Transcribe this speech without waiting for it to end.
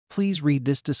Please read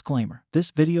this disclaimer.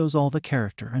 This video's all the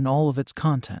character and all of its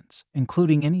contents,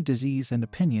 including any disease and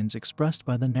opinions expressed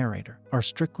by the narrator, are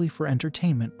strictly for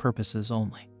entertainment purposes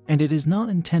only, and it is not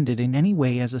intended in any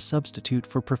way as a substitute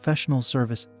for professional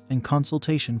service and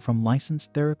consultation from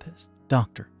licensed therapist,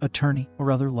 doctor, attorney,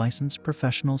 or other licensed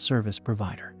professional service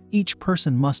provider. Each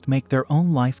person must make their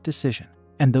own life decision,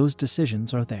 and those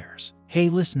decisions are theirs. Hey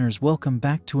listeners, welcome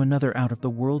back to another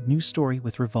out-of-the-world news story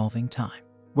with Revolving Time,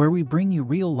 where we bring you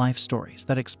real-life stories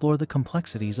that explore the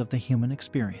complexities of the human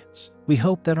experience. We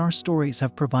hope that our stories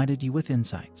have provided you with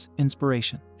insights,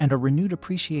 inspiration, and a renewed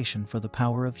appreciation for the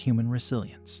power of human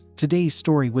resilience. Today's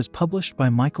story was published by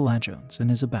Michael A. Jones and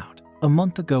is about a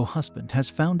month ago. Husband has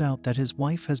found out that his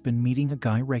wife has been meeting a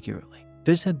guy regularly.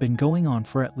 This had been going on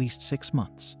for at least 6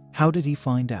 months. How did he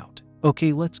find out?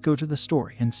 Okay, let's go to the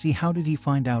story and see how did he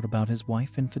find out about his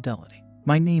wife infidelity.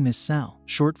 My name is Sal,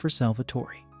 short for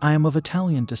Salvatore. I am of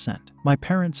Italian descent. My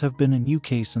parents have been in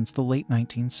UK since the late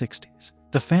 1960s.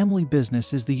 The family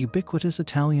business is the ubiquitous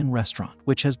Italian restaurant,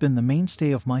 which has been the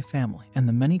mainstay of my family and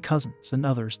the many cousins and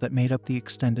others that made up the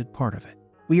extended part of it.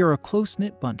 We are a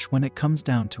close-knit bunch when it comes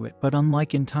down to it, but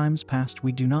unlike in times past,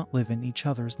 we do not live in each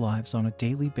other's lives on a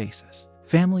daily basis.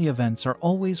 Family events are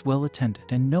always well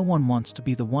attended, and no one wants to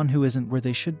be the one who isn't where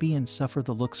they should be and suffer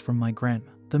the looks from my grandma,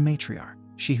 the matriarch,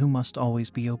 she who must always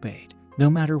be obeyed, no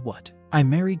matter what. I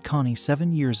married Connie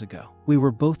 7 years ago. We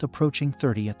were both approaching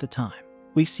 30 at the time.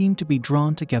 We seemed to be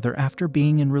drawn together after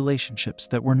being in relationships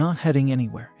that were not heading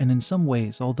anywhere, and in some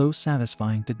ways, although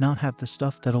satisfying, did not have the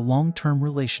stuff that a long-term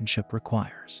relationship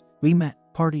requires. We met,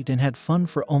 partied, and had fun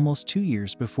for almost 2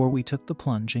 years before we took the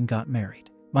plunge and got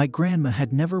married. My grandma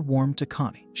had never warmed to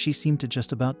Connie. She seemed to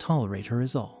just about tolerate her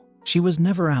is all. She was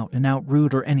never out and out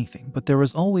rude or anything, but there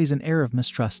was always an air of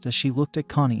mistrust as she looked at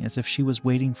Connie as if she was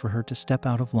waiting for her to step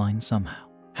out of line somehow.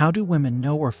 How do women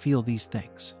know or feel these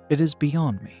things? It is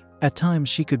beyond me. At times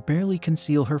she could barely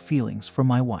conceal her feelings for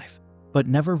my wife, but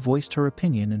never voiced her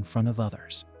opinion in front of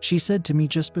others. She said to me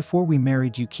just before we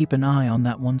married, "You keep an eye on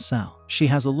that one Sal. She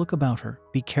has a look about her.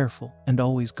 Be careful and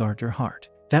always guard your heart."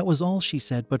 That was all she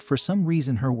said, but for some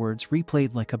reason her words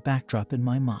replayed like a backdrop in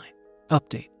my mind.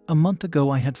 Update. A month ago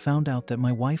I had found out that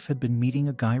my wife had been meeting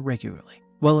a guy regularly.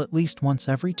 Well, at least once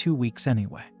every 2 weeks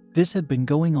anyway. This had been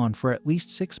going on for at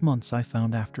least 6 months, I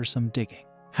found after some digging.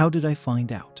 How did I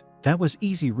find out? That was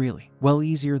easy, really. Well,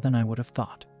 easier than I would have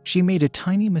thought. She made a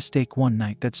tiny mistake one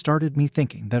night that started me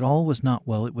thinking that all was not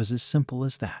well. It was as simple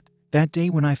as that. That day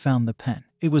when I found the pen,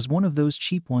 it was one of those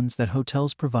cheap ones that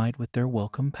hotels provide with their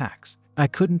welcome packs. I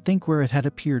couldn't think where it had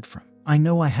appeared from. I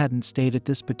know I hadn't stayed at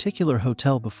this particular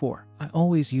hotel before. I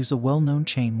always use a well-known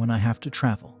chain when I have to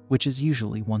travel, which is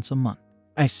usually once a month.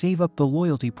 I save up the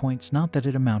loyalty points, not that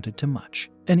it amounted to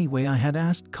much. Anyway, I had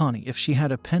asked Connie if she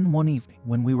had a pen one evening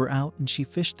when we were out, and she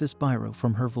fished this biro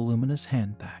from her voluminous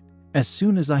handbag. As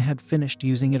soon as I had finished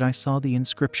using it, I saw the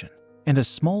inscription, and a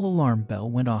small alarm bell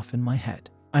went off in my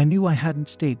head. I knew I hadn't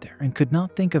stayed there and could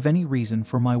not think of any reason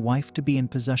for my wife to be in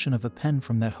possession of a pen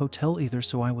from that hotel either,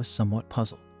 so I was somewhat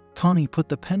puzzled. Connie put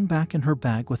the pen back in her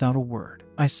bag without a word.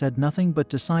 I said nothing but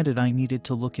decided I needed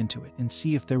to look into it and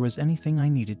see if there was anything I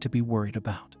needed to be worried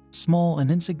about. Small and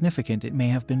insignificant it may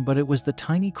have been, but it was the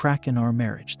tiny crack in our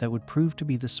marriage that would prove to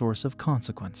be the source of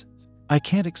consequences. I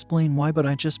can't explain why, but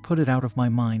I just put it out of my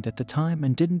mind at the time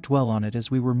and didn't dwell on it as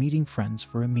we were meeting friends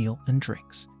for a meal and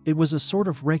drinks. It was a sort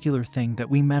of regular thing that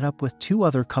we met up with 2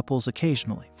 other couples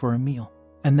occasionally for a meal,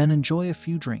 and then enjoy a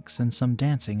few drinks and some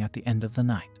dancing at the end of the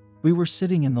night. We were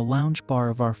sitting in the lounge bar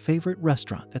of our favorite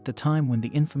restaurant at the time when the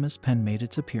infamous pen made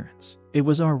its appearance. It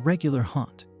was our regular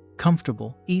haunt,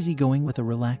 comfortable, easygoing with a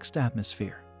relaxed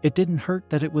atmosphere. It didn't hurt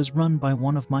that it was run by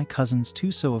one of my cousins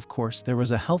too, so of course there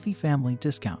was a healthy family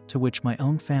discount to which my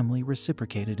own family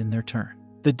reciprocated in their turn.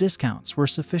 The discounts were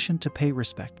sufficient to pay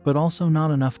respect, but also not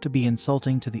enough to be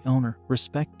insulting to the owner.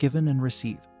 Respect given and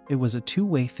received. It was a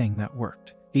two-way thing that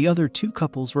worked. The other 2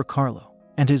 couples were Carlo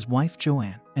and his wife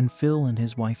Joanne, and Phil and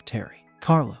his wife Terry.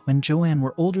 Carlo and Joanne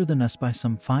were older than us by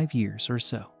some 5 years or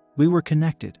so. We were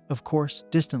connected, of course,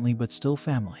 distantly but still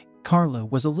family. Carlo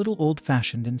was a little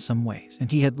old-fashioned in some ways,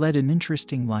 and he had led an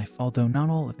interesting life, although not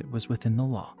all of it was within the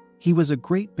law. He was a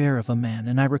great bear of a man,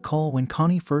 and I recall when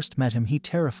Connie first met him, he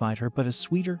terrified her, but a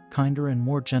sweeter, kinder, and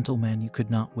more gentle man you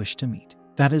could not wish to meet.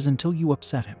 That is, until you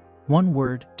upset him. One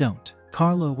word: don't.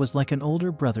 Carlo was like an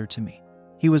older brother to me.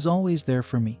 He was always there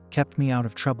for me, kept me out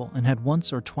of trouble, and had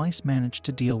once or twice managed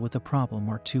to deal with a problem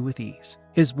or 2 with ease.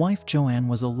 His wife Joanne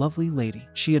was a lovely lady.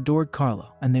 She adored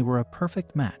Carlo, and they were a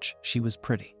perfect match. She was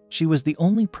pretty. She was the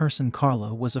only person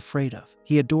Carlo was afraid of.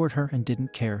 He adored her and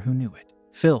didn't care who knew it.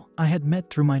 Phil, I had met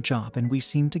through my job, and we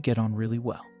seemed to get on really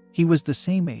well. He was the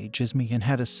same age as me and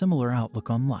had a similar outlook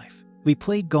on life. We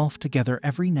played golf together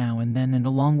every now and then, and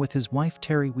along with his wife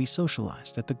Terry we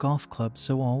socialized at the golf club,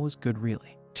 so all was good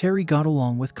really. Terry got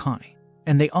along with Connie,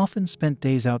 and they often spent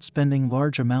days out spending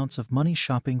large amounts of money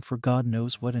shopping for God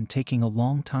knows what and taking a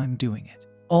long time doing it.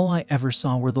 All I ever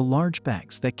saw were the large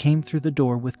bags that came through the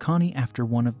door with Connie after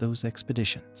one of those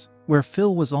expeditions. Where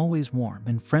Phil was always warm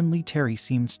and friendly, Terry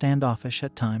seemed standoffish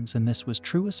at times, and this was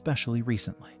true especially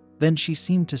recently. Then she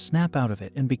seemed to snap out of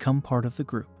it and become part of the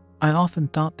group. I often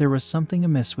thought there was something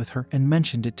amiss with her and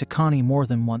mentioned it to Connie more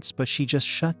than once, but she just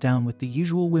shut down with the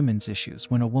usual women's issues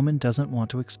when a woman doesn't want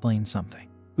to explain something.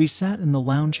 We sat in the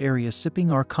lounge area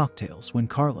sipping our cocktails when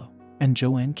Carlo and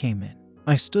Joanne came in.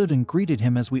 I stood and greeted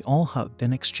him as we all hugged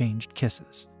and exchanged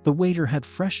kisses. The waiter had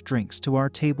fresh drinks to our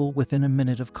table within a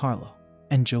minute of Carlo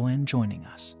and Joanne joining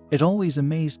us. It always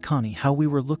amazed Connie how we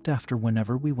were looked after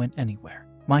whenever we went anywhere.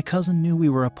 My cousin knew we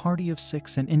were a party of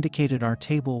 6 and indicated our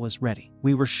table was ready.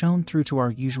 We were shown through to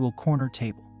our usual corner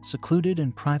table, secluded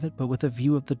and private but with a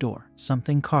view of the door,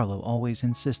 something Carlo always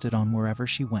insisted on wherever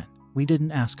she went. We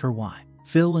didn't ask her why.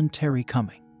 Phil and Terry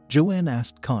coming? Joanne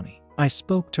asked Connie. I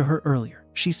spoke to her earlier.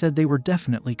 She said they were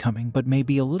definitely coming, but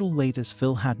maybe a little late as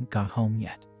Phil hadn't got home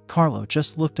yet. Carlo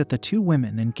just looked at the two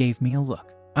women and gave me a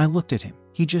look. I looked at him.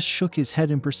 He just shook his head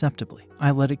imperceptibly.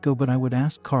 I let it go, but I would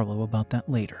ask Carlo about that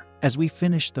later. As we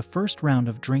finished the first round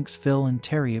of drinks, Phil and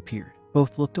Terry appeared.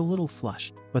 Both looked a little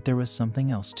flushed, but there was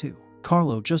something else too.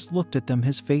 Carlo just looked at them,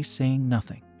 his face saying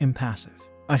nothing, impassive.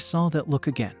 I saw that look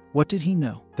again. What did he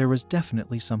know? There was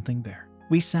definitely something there.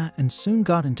 We sat and soon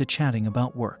got into chatting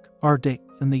about work, our day,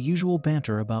 and the usual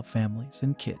banter about families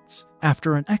and kids.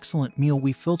 After an excellent meal,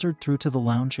 we filtered through to the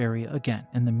lounge area again,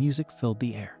 and the music filled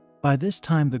the air. By this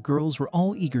time, the girls were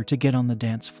all eager to get on the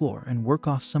dance floor and work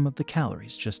off some of the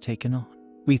calories just taken on.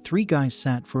 We 3 guys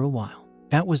sat for a while.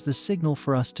 That was the signal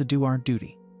for us to do our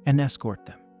duty and escort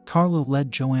them. Carlo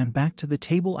led Joanne back to the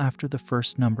table after the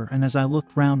first number, and as I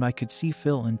looked round I could see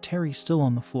Phil and Terry still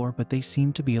on the floor, but they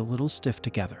seemed to be a little stiff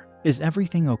together. Is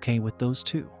everything okay with those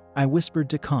two? I whispered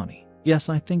to Connie. Yes,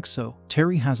 I think so.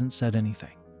 Terry hasn't said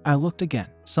anything. I looked again.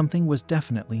 Something was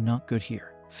definitely not good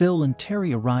here. Phil and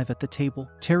Terry arrive at the table.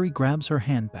 Terry grabs her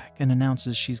handbag and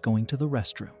announces she's going to the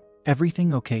restroom.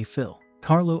 Everything okay, Phil?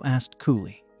 Carlo asked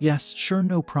coolly. Yes, sure,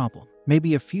 no problem.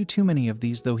 Maybe a few too many of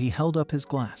these though. He held up his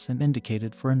glass and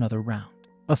indicated for another round.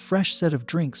 A fresh set of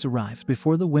drinks arrived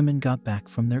before the women got back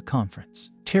from their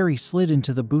conference. Terry slid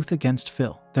into the booth against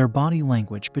Phil. Their body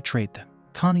language betrayed them.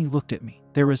 Connie looked at me.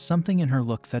 There was something in her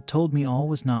look that told me all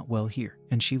was not well here,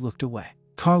 and she looked away.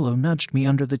 Carlo nudged me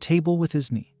under the table with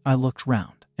his knee. I looked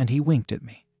round, and he winked at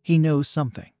me. He knows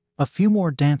something. A few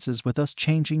more dances with us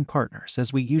changing partners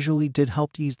as we usually did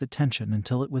helped ease the tension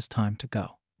until it was time to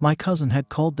go. My cousin had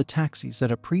called the taxis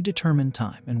at a predetermined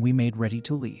time, and we made ready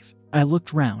to leave. I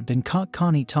looked round and caught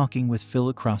Connie talking with Phil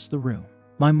across the room.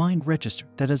 My mind registered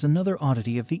that as another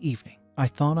oddity of the evening. I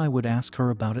thought I would ask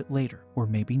her about it later, or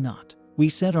maybe not. We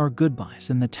said our goodbyes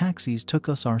and the taxis took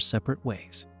us our separate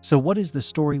ways. So what is the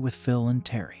story with Phil and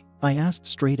Terry? I asked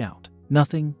straight out.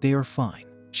 Nothing, they are fine.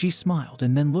 She smiled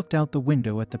and then looked out the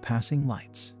window at the passing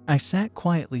lights. I sat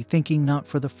quietly thinking, not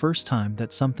for the first time,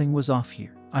 that something was off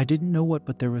here. I didn't know what,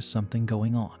 but there was something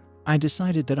going on. I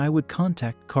decided that I would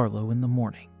contact Carlo in the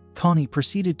morning. Connie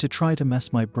proceeded to try to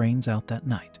mess my brains out that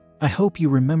night. I hope you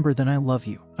remember that I love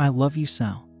you. I love you,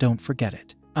 Sal. Don't forget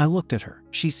it. I looked at her.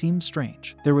 She seemed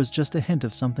strange. There was just a hint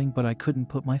of something, but I couldn't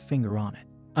put my finger on it.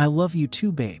 I love you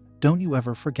too, babe. Don't you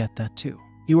ever forget that too.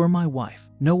 You are my wife.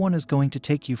 No one is going to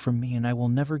take you from me, and I will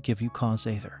never give you cause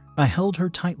either. I held her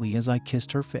tightly as I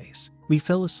kissed her face. We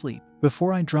fell asleep.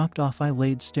 Before I dropped off, I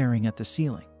laid staring at the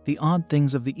ceiling. The odd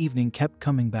things of the evening kept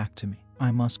coming back to me.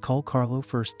 I must call Carlo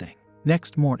first thing.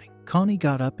 Next morning, Connie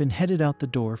got up and headed out the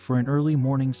door for an early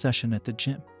morning session at the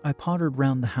gym. I pottered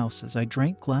round the house as I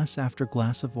drank glass after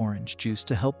glass of orange juice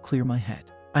to help clear my head.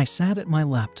 I sat at my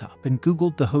laptop and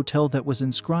Googled the hotel that was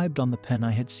inscribed on the pen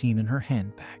I had seen in her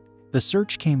handbag. The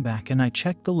search came back and I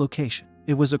checked the location.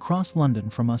 It was across London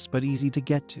from us, but easy to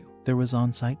get to. There was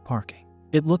on-site parking.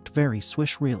 It looked very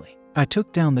swish, really. I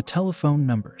took down the telephone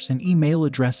numbers and email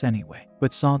address anyway,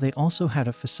 but saw they also had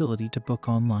a facility to book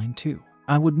online too.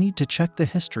 I would need to check the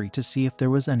history to see if there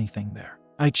was anything there.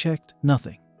 I checked.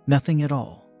 Nothing. Nothing at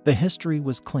all. The history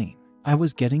was clean. I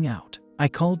was getting out. I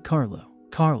called Carlo.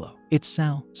 Carlo, it's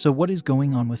Sal. So what is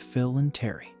going on with Phil and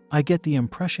Terry? I get the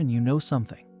impression you know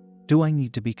something. Do I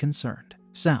need to be concerned?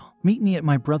 Sal, meet me at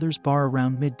my brother's bar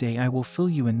around midday. I will fill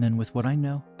you in then with what I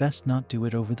know. Best not do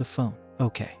it over the phone.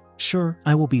 Okay. Sure,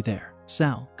 I will be there.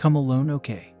 Sal, come alone,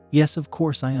 okay? Yes, of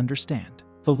course, I understand.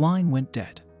 The line went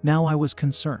dead. Now I was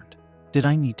concerned. Did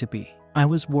I need to be? I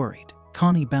was worried.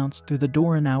 Connie bounced through the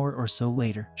door an hour or so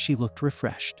later. She looked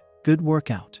refreshed. Good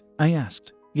workout? I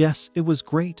asked. Yes, it was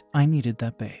great. I needed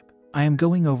that, babe. I am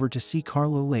going over to see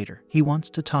Carlo later. He wants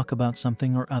to talk about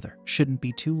something or other. Shouldn't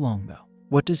be too long though.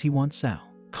 What does he want,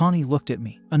 Sal? Connie looked at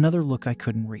me, another look I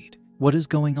couldn't read. What is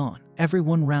going on?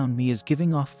 Everyone round me is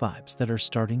giving off vibes that are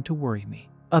starting to worry me.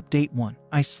 Update 1.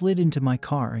 I slid into my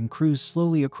car and cruised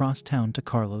slowly across town to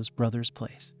Carlo's brother's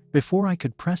place. Before I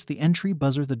could press the entry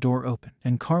buzzer, the door opened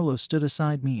and Carlo stood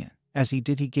aside me in. As he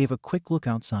did, he gave a quick look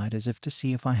outside as if to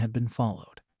see if I had been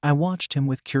followed. I watched him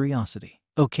with curiosity.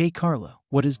 Okay, Carlo,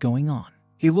 what is going on?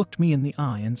 He looked me in the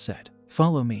eye and said,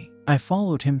 follow me. I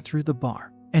followed him through the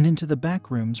bar and into the back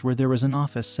rooms where there was an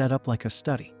office set up like a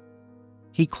study.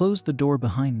 He closed the door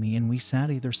behind me and we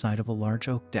sat either side of a large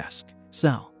oak desk.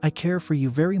 Sal, I care for you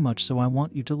very much, so I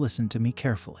want you to listen to me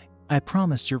carefully. I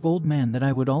promised your old man that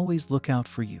I would always look out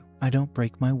for you. I don't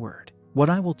break my word. What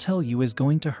I will tell you is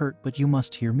going to hurt, but you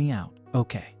must hear me out,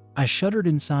 okay? I shuddered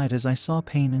inside as I saw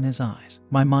pain in his eyes,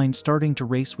 my mind starting to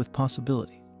race with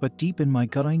possibility, but deep in my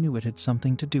gut I knew it had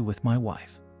something to do with my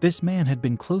wife. This man had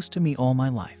been close to me all my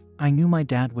life. I knew my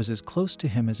dad was as close to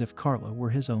him as if Carlo were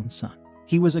his own son.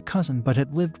 He was a cousin but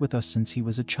had lived with us since he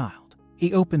was a child.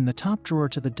 He opened the top drawer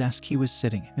to the desk he was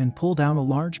sitting in and pulled out a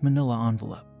large manila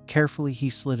envelope. Carefully he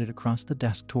slid it across the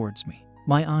desk towards me.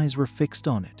 My eyes were fixed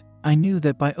on it. I knew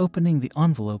that by opening the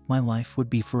envelope my life would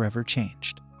be forever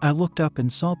changed. I looked up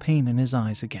and saw pain in his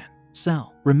eyes again.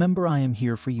 Sal, remember I am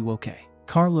here for you, okay?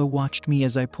 Carlo watched me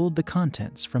as I pulled the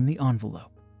contents from the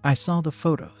envelope. I saw the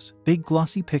photos, big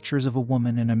glossy pictures of a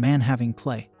woman and a man having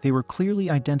play. They were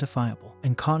clearly identifiable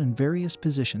and caught in various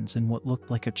positions in what looked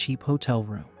like a cheap hotel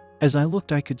room. As I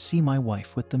looked, I could see my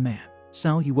wife with the man.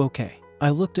 Sal, you okay?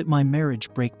 I looked at my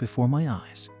marriage break before my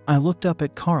eyes. I looked up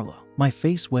at Carlo, my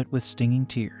face wet with stinging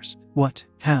tears. What?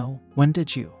 How? When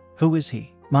did you? Who is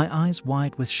he? My eyes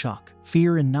wide with shock,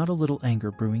 fear and not a little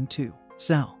anger brewing too.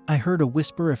 Sal, I heard a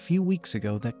whisper a few weeks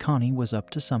ago that Connie was up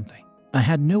to something. I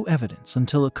had no evidence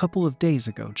until a couple of days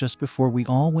ago, just before we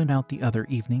all went out the other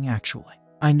evening actually.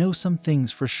 I know some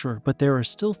things for sure, but there are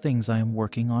still things I am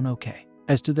working on, okay?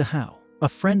 As to the how, a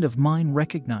friend of mine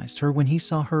recognized her when he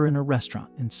saw her in a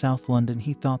restaurant in South London.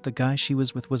 He thought the guy she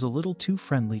was with was a little too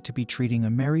friendly to be treating a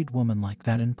married woman like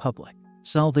that in public.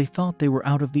 Sal, they thought they were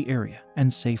out of the area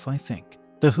and safe, I think.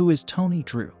 The who is Tony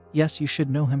Drew. Yes, you should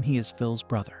know him. He is Phil's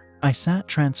brother. I sat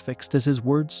transfixed as his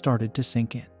words started to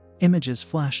sink in. Images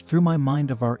flashed through my mind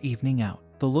of our evening out,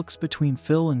 the looks between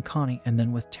Phil and Connie, and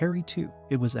then with Terry too.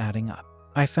 It was adding up.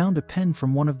 I found a pen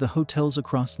from one of the hotels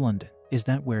across London. Is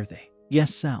that where they?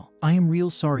 Yes, Sal. I am real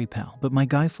sorry, pal, but my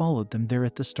guy followed them there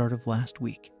at the start of last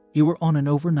week. You were on an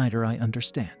overnighter, I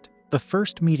understand. The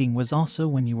first meeting was also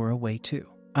when you were away too.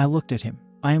 I looked at him.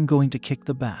 I am going to kick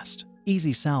the bast.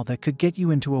 Easy, Sal, that could get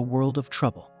you into a world of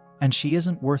trouble. And she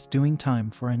isn't worth doing time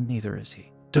for, and neither is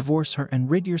he. Divorce her and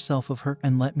rid yourself of her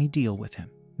and let me deal with him.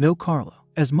 No, Carlo,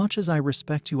 as much as I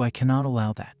respect you, I cannot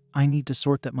allow that. I need to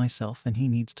sort that myself, and he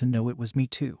needs to know it was me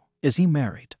too. Is he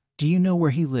married? Do you know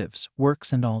where he lives,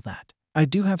 works and all that? I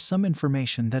do have some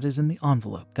information that is in the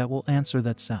envelope that will answer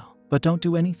that, Sal. But don't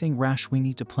do anything rash. We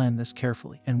need to plan this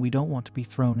carefully, and we don't want to be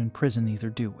thrown in prison either,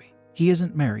 do we? He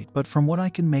isn't married, but from what I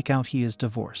can make out he is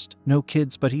divorced. No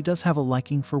kids, but he does have a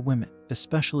liking for women,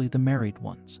 especially the married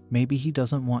ones. Maybe he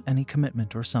doesn't want any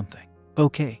commitment or something.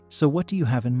 Okay, so what do you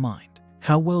have in mind?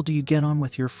 How well do you get on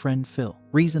with your friend Phil?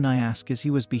 Reason I ask is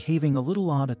he was behaving a little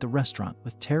odd at the restaurant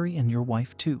with Terry and your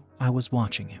wife too. I was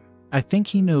watching him. I think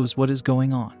he knows what is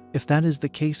going on. If that is the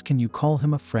case, can you call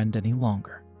him a friend any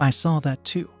longer? I saw that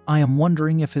too. I am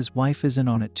wondering if his wife is in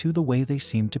on it too, the way they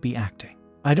seem to be acting.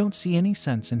 I don't see any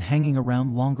sense in hanging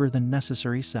around longer than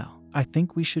necessary, Sal. I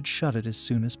think we should shut it as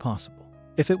soon as possible.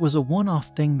 If it was a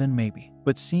one-off thing, then maybe,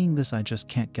 but seeing this, I just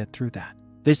can't get through that.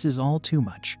 This is all too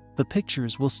much. The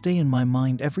pictures will stay in my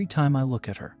mind every time I look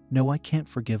at her. No, I can't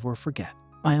forgive or forget.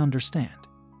 I understand.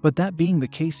 But that being the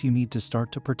case, you need to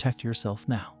start to protect yourself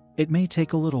now. It may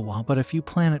take a little while, but if you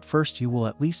plan it first, you will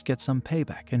at least get some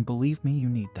payback, and believe me, you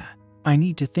need that. I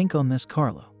need to think on this,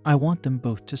 Carlo. I want them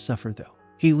both to suffer though.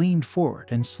 He leaned forward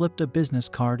and slipped a business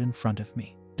card in front of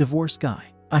me. Divorce guy.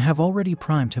 I have already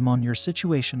primed him on your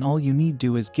situation. All you need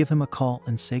do is give him a call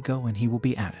and say go, and he will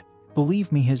be at it.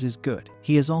 Believe me, his is good.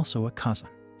 He is also a cousin.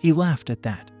 He laughed at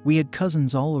that. We had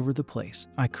cousins all over the place.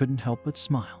 I couldn't help but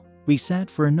smile. We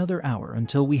sat for another hour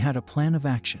until we had a plan of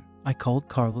action. I called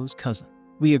Carlo's cousin.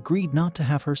 We agreed not to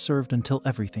have her served until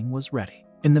everything was ready.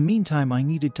 In the meantime, I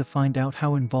needed to find out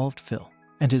how involved Phil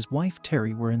and his wife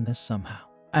Terry were in this somehow.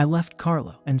 I left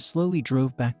Carlo and slowly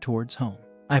drove back towards home.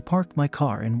 I parked my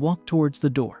car and walked towards the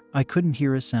door. I couldn't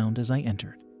hear a sound as I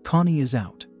entered. Connie is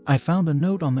out. I found a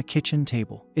note on the kitchen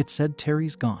table. It said,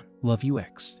 "Terry's gone. Love you,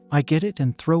 X." I get it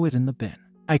and throw it in the bin.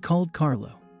 I called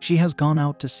Carlo. She has gone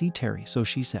out to see Terry, so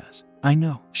she says. I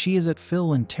know. She is at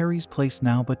Phil and Terry's place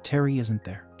now, but Terry isn't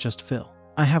there, just Phil.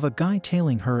 I have a guy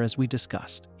tailing her as we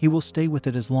discussed. He will stay with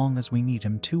it as long as we need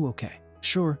him to, okay?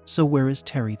 Sure, so where is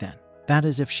Terry then? That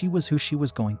is if she was who she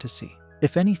was going to see.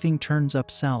 If anything turns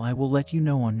up, Sal, I will let you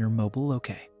know on your mobile,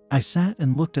 okay? I sat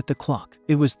and looked at the clock.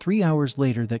 It was 3 hours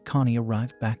later that Connie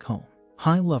arrived back home.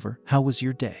 Hi lover, how was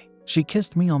your day? She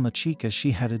kissed me on the cheek as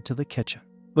she headed to the kitchen.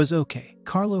 Was okay.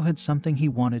 Carlo had something he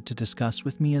wanted to discuss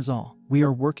with me is all. We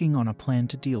are working on a plan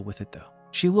to deal with it though.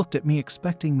 She looked at me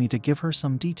expecting me to give her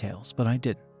some details, but I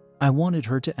didn't. I wanted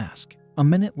her to ask. A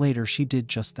minute later she did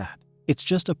just that. It's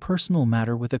just a personal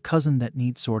matter with a cousin that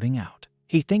needs sorting out.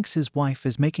 He thinks his wife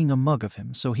is making a mug of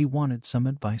him, so he wanted some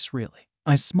advice really.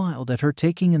 I smiled at her,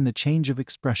 taking in the change of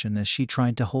expression as she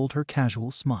tried to hold her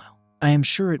casual smile. I am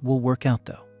sure it will work out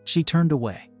though. She turned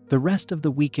away. The rest of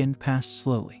the weekend passed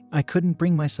slowly. I couldn't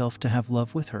bring myself to have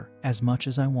love with her as much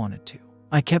as I wanted to.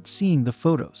 I kept seeing the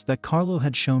photos that Carlo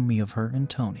had shown me of her and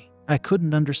Tony. I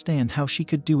couldn't understand how she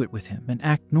could do it with him and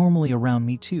act normally around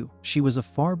me too. She was a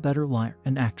far better liar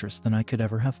and actress than I could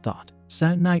ever have thought.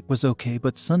 Saturday night was okay,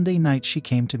 but Sunday night she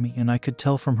came to me and I could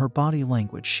tell from her body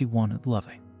language she wanted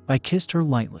loving. I kissed her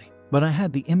lightly, but I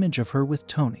had the image of her with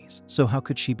Tony's, so how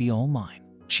could she be all mine?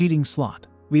 Cheating slut.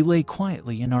 We lay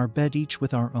quietly in our bed, each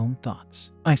with our own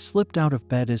thoughts. I slipped out of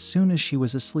bed as soon as she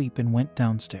was asleep and went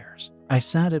downstairs. I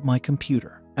sat at my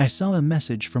computer. I saw a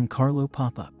message from Carlo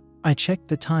pop up. I checked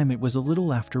the time. It was a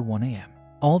little after 1 a.m.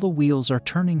 All the wheels are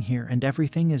turning here and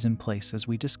everything is in place as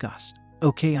we discussed.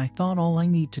 Okay, I thought all I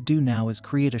need to do now is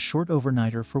create a short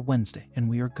overnighter for Wednesday and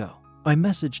we are go. I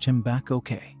messaged him back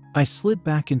okay. I slid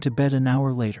back into bed an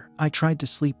hour later. I tried to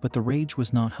sleep, but the rage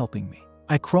was not helping me.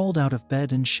 I crawled out of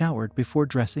bed and showered before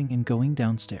dressing and going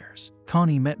downstairs.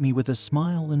 Connie met me with a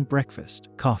smile and breakfast,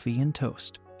 coffee and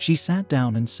toast. She sat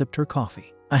down and sipped her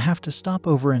coffee. I have to stop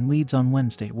over in Leeds on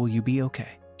Wednesday. Will you be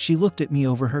okay? She looked at me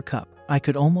over her cup. I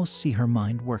could almost see her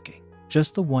mind working.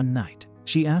 Just the one night?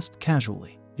 She asked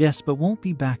casually. Yes, but won't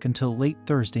be back until late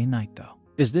Thursday night though.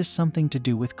 Is this something to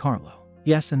do with Carlo?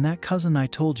 Yes, and that cousin I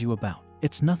told you about.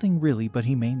 It's nothing really, but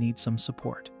he may need some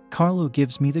support. Carlo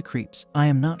gives me the creeps. I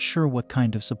am not sure what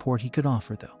kind of support he could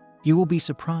offer though. You will be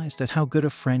surprised at how good a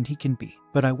friend he can be,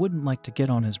 but I wouldn't like to get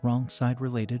on his wrong side,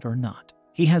 related or not.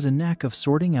 He has a knack of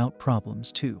sorting out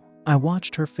problems too. I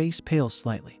watched her face pale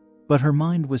slightly, but her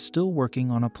mind was still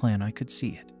working on a plan. I could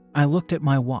see it. I looked at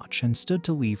my watch and stood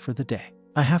to leave for the day.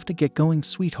 I have to get going,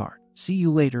 sweetheart. See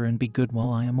you later and be good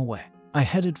while I am away. I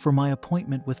headed for my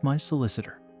appointment with my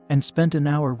solicitor and spent an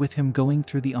hour with him going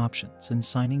through the options and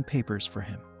signing papers for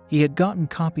him. He had gotten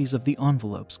copies of the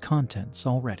envelope's contents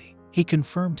already. He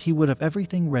confirmed he would have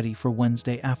everything ready for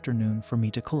Wednesday afternoon for me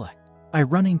to collect. I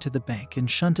running to the bank and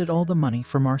shunted all the money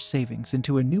from our savings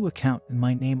into a new account in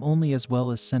my name only, as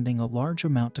well as sending a large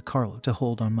amount to Carlo to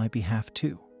hold on my behalf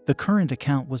too. The current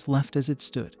account was left as it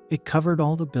stood. It covered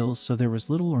all the bills, so there was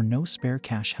little or no spare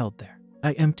cash held there.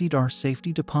 I emptied our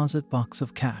safety deposit box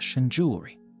of cash and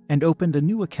jewelry and opened a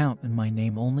new account in my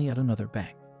name only at another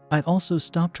bank. I also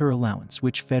stopped her allowance,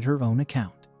 which fed her own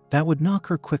account. That would knock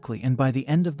her quickly, and by the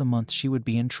end of the month she would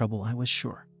be in trouble, I was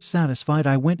sure. Satisfied,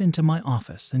 I went into my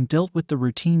office and dealt with the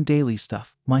routine daily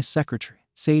stuff. My secretary,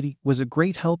 Sadie, was a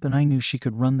great help, and I knew she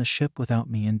could run the ship without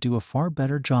me and do a far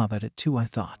better job at it too, I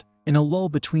thought. In a lull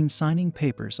between signing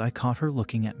papers, I caught her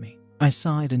looking at me. I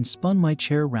sighed and spun my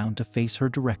chair round to face her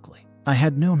directly. I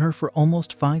had known her for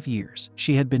almost 5 years.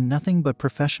 She had been nothing but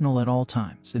professional at all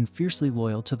times and fiercely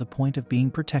loyal to the point of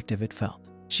being protective, it felt.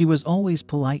 She was always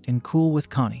polite and cool with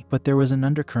Connie, but there was an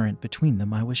undercurrent between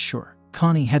them, I was sure.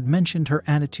 Connie had mentioned her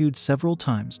attitude several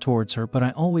times towards her, but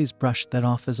I always brushed that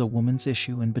off as a woman's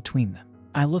issue in between them.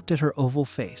 I looked at her oval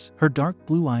face. Her dark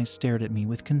blue eyes stared at me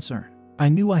with concern. I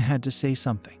knew I had to say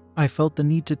something. I felt the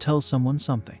need to tell someone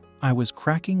something. I was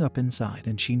cracking up inside,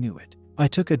 and she knew it. I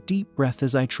took a deep breath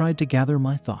as I tried to gather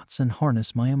my thoughts and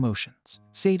harness my emotions.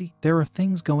 Sadie, there are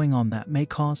things going on that may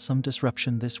cause some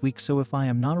disruption this week, so if I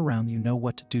am not around, you know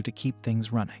what to do to keep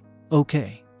things running.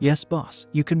 Okay. Yes, boss,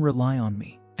 you can rely on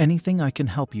me. Anything I can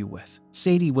help you with.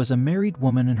 Sadie was a married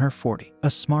woman in her 40s, a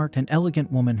smart and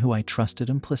elegant woman who I trusted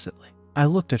implicitly. I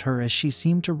looked at her as she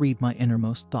seemed to read my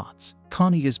innermost thoughts.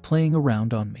 Connie is playing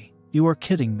around on me. You are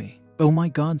kidding me. Oh my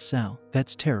God, Sal,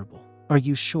 that's terrible. Are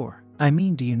you sure? I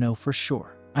mean, do you know for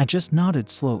sure? I just nodded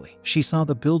slowly. She saw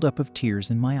the buildup of tears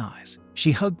in my eyes.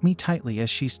 She hugged me tightly as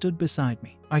she stood beside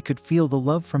me. I could feel the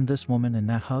love from this woman in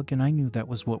that hug, and I knew that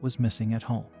was what was missing at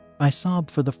home. I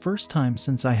sobbed for the first time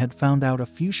since I had found out a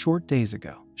few short days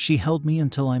ago. She held me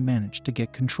until I managed to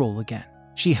get control again.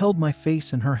 She held my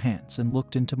face in her hands and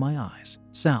looked into my eyes.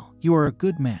 "Sal, you are a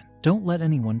good man. Don't let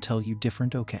anyone tell you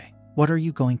different, okay? What are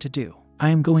you going to do?" "I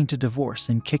am going to divorce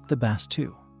and kick the bass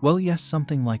too." "Well, yes,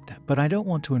 something like that, but I don't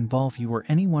want to involve you or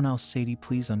anyone else. Sadie,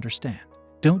 please understand.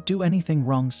 Don't do anything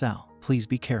wrong, Sal. Please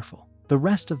be careful." The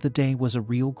rest of the day was a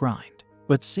real grind,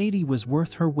 but Sadie was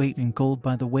worth her weight in gold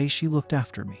by the way she looked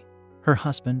after me. Her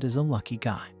husband is a lucky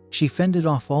guy. She fended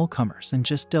off all comers and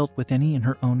just dealt with any in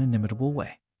her own inimitable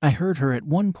way. I heard her at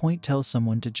one point tell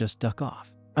someone to just duck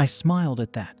off. I smiled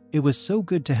at that. It was so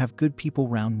good to have good people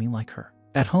round me like her.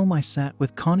 At home, I sat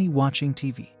with Connie watching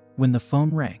TV. When the phone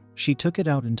rang, she took it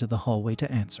out into the hallway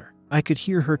to answer. I could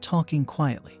hear her talking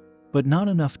quietly, but not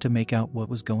enough to make out what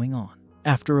was going on.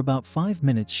 After about 5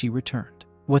 minutes, she returned.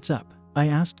 "What's up?" I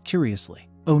asked curiously.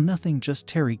 "Oh, nothing, just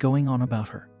Terry going on about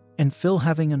her. And Phil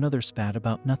having another spat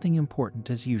about nothing important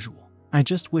as usual. I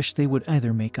just wish they would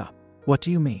either make up." "What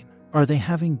do you mean? Are they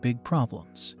having big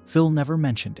problems?" "Phil never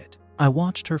mentioned it." I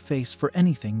watched her face for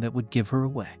anything that would give her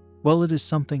away. "Well, it is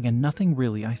something and nothing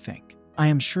really, I think. I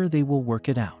am sure they will work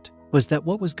it out." "Was that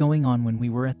what was going on when we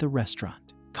were at the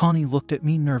restaurant?" Connie looked at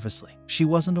me nervously. She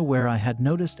wasn't aware I had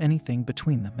noticed anything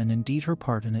between them, and indeed her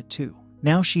part in it too.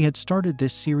 Now she had started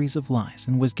this series of lies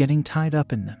and was getting tied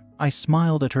up in them. I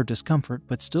smiled at her discomfort,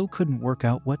 but still couldn't work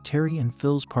out what Terry and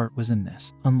Phil's part was in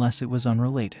this, unless it was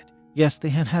unrelated. Yes, they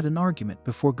had had an argument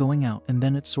before going out, and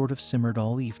then it sort of simmered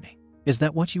all evening. "Is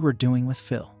that what you were doing with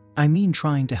Phil?" "I mean,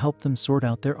 trying to help them sort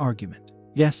out their argument."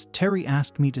 "Yes, Terry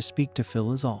asked me to speak to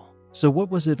Phil is all." "So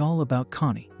what was it all about,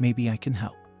 Connie? Maybe I can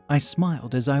help." I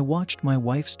smiled as I watched my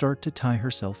wife start to tie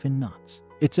herself in knots.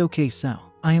 "It's okay,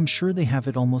 Sal. I am sure they have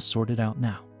it almost sorted out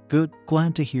now." "Good,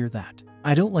 glad to hear that.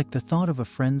 I don't like the thought of a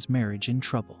friend's marriage in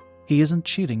trouble." "He isn't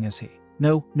cheating, is he?"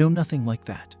 No, nothing like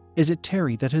that." "Is it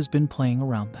Terry that has been playing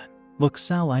around then?" "Look,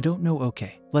 Sal, I don't know,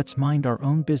 okay? Let's mind our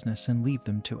own business and leave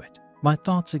them to it." "My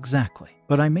thoughts exactly,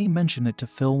 but I may mention it to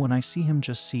Phil when I see him,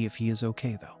 just see if he is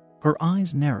okay though." Her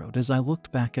eyes narrowed as I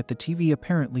looked back at the TV,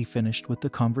 apparently finished with the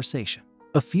conversation.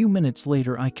 A few minutes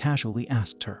later, I casually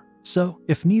asked her, "So,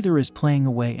 if neither is playing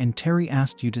away and Terry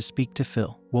asked you to speak to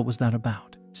Phil, what was that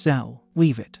about?" "Sal,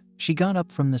 leave it." She got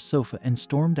up from the sofa and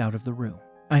stormed out of the room.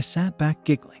 I sat back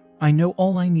giggling. I know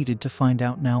all I needed to find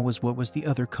out now was what was the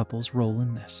other couple's role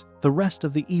in this. The rest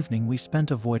of the evening we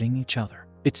spent avoiding each other.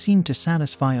 It seemed to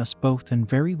satisfy us both, and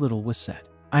very little was said.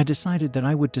 I decided that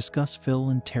I would discuss Phil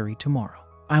and Terry tomorrow.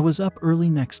 I was up early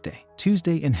next day,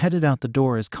 Tuesday, and headed out the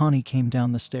door as Connie came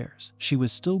down the stairs. She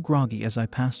was still groggy as I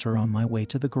passed her on my way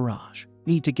to the garage.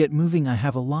 "Need to get moving. I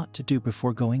have a lot to do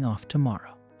before going off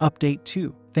tomorrow." Update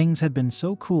 2. Things had been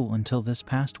so cool until this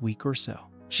past week or so.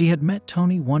 She had met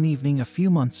Tony one evening a few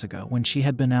months ago when she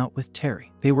had been out with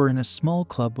Terry. They were in a small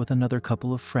club with another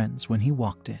couple of friends when he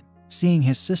walked in. Seeing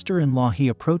his sister-in-law, he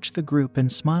approached the group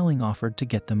and smiling offered to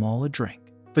get them all a drink.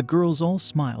 The girls all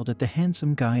smiled at the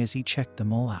handsome guy as he checked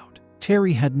them all out.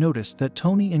 Terry had noticed that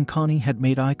Tony and Connie had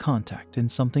made eye contact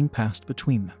and something passed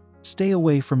between them. "Stay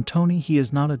away from Tony, he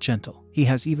is not a gentle. He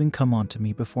has even come on to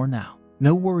me before now."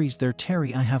 "No worries there,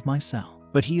 Terry, I have my Sal.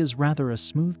 But he is rather a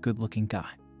smooth, good-looking guy.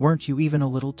 Weren't you even a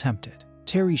little tempted?"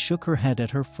 Terry shook her head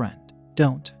at her friend.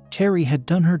 "Don't." Terry had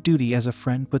done her duty as a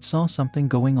friend, but saw something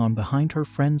going on behind her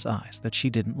friend's eyes that she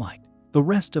didn't like. The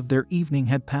rest of their evening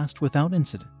had passed without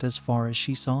incident as far as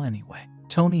she saw anyway.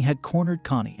 Tony had cornered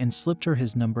Connie and slipped her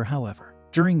his number, however.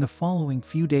 During the following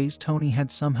few days, Tony had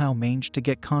somehow managed to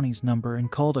get Connie's number and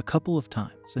called a couple of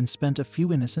times and spent a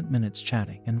few innocent minutes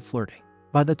chatting and flirting.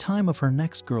 By the time of her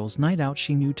next girls' night out,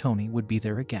 she knew Tony would be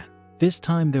there again. This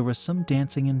time there was some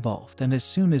dancing involved, and as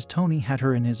soon as Tony had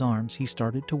her in his arms, he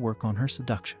started to work on her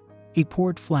seduction. He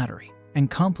poured flattery and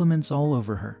compliments all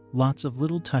over her, lots of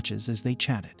little touches as they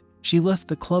chatted. She left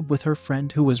the club with her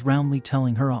friend, who was roundly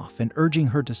telling her off and urging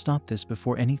her to stop this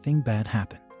before anything bad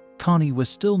happened. Connie was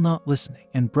still not listening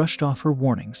and brushed off her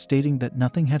warnings, stating that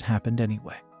nothing had happened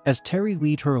anyway. As Terry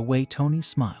led her away, Tony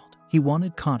smiled. He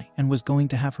wanted Connie and was going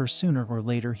to have her sooner or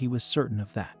later, he was certain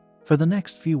of that. For the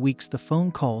next few weeks, the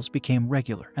phone calls became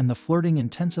regular and the flirting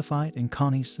intensified, and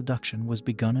Connie's seduction was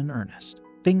begun in earnest.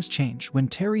 Things changed when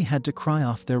Terry had to cry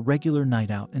off their regular night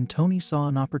out, and Tony saw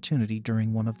an opportunity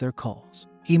during one of their calls.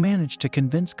 He managed to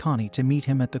convince Connie to meet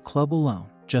him at the club alone,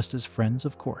 just as friends,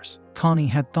 of course. Connie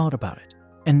had thought about it,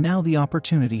 and now the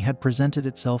opportunity had presented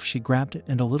itself. She grabbed it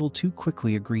and a little too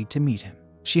quickly agreed to meet him.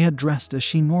 She had dressed as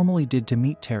she normally did to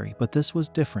meet Terry, but this was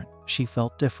different. She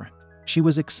felt different. She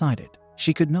was excited.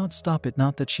 She could not stop it,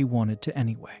 not that she wanted to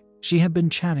anyway. She had been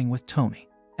chatting with Tony,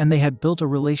 and they had built a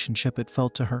relationship, it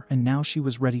felt to her, and now she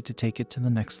was ready to take it to the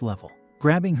next level.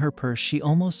 Grabbing her purse, she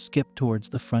almost skipped towards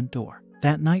the front door.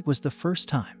 That night was the first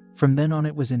time. From then on,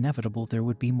 it was inevitable there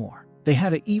would be more. They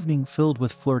had an evening filled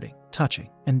with flirting, touching,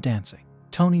 and dancing.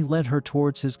 Tony led her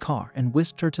towards his car and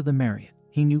whisked her to the Marriott.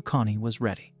 He knew Connie was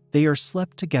ready. They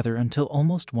slept together until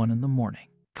almost 1 in the morning.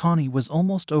 Connie was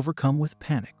almost overcome with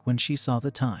panic when she saw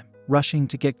the time. Rushing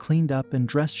to get cleaned up and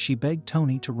dressed, she begged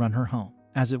Tony to run her home.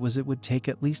 As it would take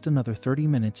at least another 30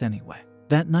 minutes anyway.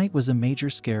 That night was a major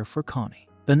scare for Connie.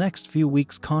 The next few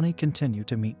weeks, Connie continued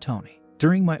to meet Tony.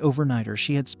 During my overnighter,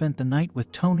 she had spent the night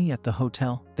with Tony at the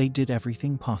hotel. They did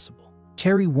everything possible.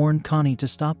 Terry warned Connie to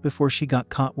stop before she got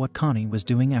caught what Connie was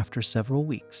doing after several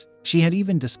weeks. She had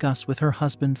even discussed with her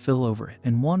husband Phil over it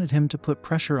and wanted him to put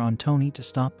pressure on Tony to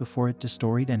stop before it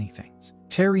destroyed anything.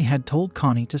 Terry had told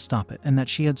Connie to stop it and that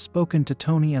she had spoken to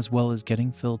Tony as well as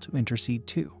getting Phil to intercede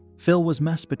too. Phil was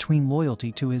messed between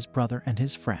loyalty to his brother and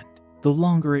his friend. The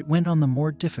longer it went on, the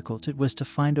more difficult it was to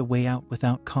find a way out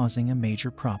without causing a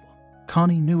major problem.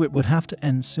 Connie knew it would have to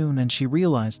end soon, and she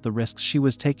realized the risks she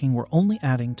was taking were only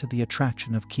adding to the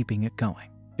attraction of keeping it going.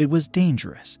 It was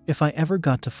dangerous. If I ever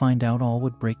got to find out, all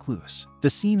would break loose. The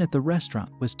scene at the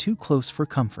restaurant was too close for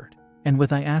comfort, and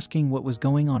with I asking what was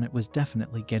going on, it was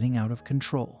definitely getting out of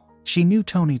control. She knew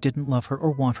Tony didn't love her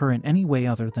or want her in any way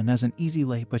other than as an easy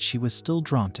lay, but she was still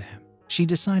drawn to him. She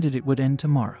decided it would end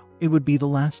tomorrow. It would be the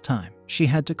last time. She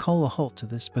had to call a halt to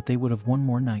this, but they would have one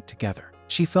more night together.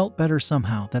 She felt better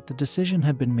somehow that the decision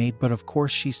had been made, but of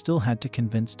course she still had to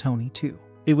convince Tony too.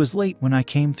 It was late when I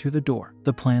came through the door.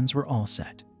 The plans were all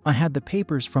set. I had the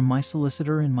papers from my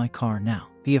solicitor in my car now.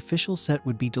 The official set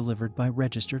would be delivered by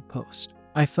registered post.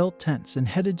 I felt tense and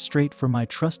headed straight for my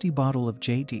trusty bottle of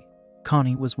JD.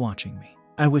 Connie was watching me.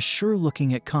 I was sure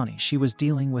looking at Connie, she was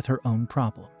dealing with her own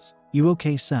problems. "You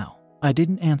okay, Sal?" I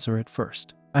didn't answer at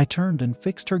first. I turned and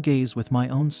fixed her gaze with my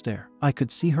own stare. I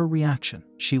could see her reaction.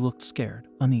 She looked scared,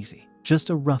 uneasy. "Just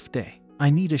a rough day. I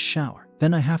need a shower.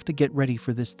 Then I have to get ready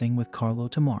for this thing with Carlo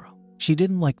tomorrow." She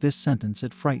didn't like this sentence.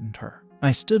 It frightened her.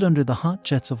 I stood under the hot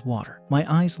jets of water. My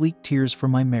eyes leaked tears for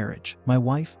my marriage, my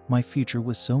wife, my future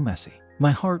was so messy.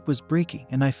 My heart was breaking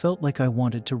and I felt like I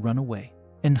wanted to run away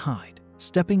and hide.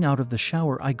 Stepping out of the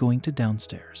shower, I going to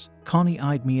downstairs. Connie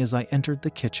eyed me as I entered the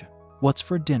kitchen. "What's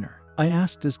for dinner?" I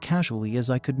asked as casually as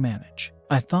I could manage.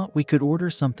 "I thought we could order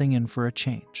something in for a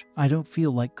change. I don't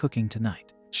feel like cooking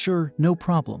tonight." "Sure, no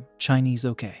problem. Chinese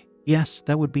okay?" "Yes,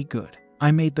 that would be good."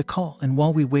 I made the call, and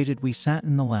while we waited, we sat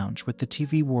in the lounge with the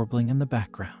TV warbling in the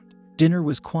background. Dinner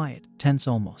was quiet, tense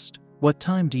almost. "What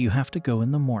time do you have to go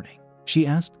in the morning?" she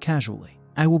asked casually.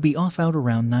 "I will be off out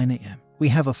around 9 a.m. We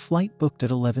have a flight booked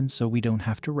at 11, so we don't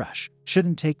have to rush.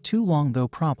 Shouldn't take too long though,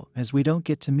 problem as we don't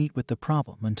get to meet with the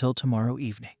problem until tomorrow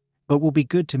evening. But will be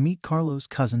good to meet Carlo's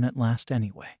cousin at last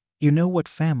anyway. You know what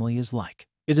family is like."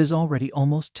 It is already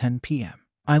almost 10 p.m.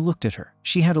 I looked at her.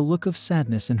 She had a look of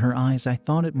sadness in her eyes. "I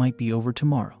thought it might be over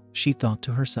tomorrow," she thought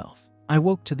to herself. I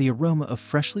woke to the aroma of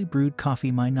freshly brewed coffee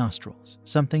in my nostrils,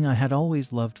 something I had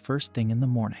always loved first thing in the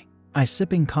morning. I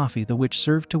sipping coffee, the which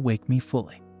served to wake me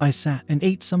fully. I sat and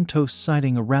ate some toast,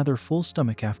 citing a rather full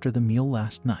stomach after the meal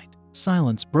last night.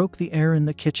 Silence broke the air in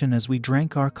the kitchen as we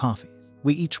drank our coffee.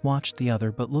 We each watched the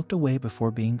other but looked away before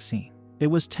being seen. It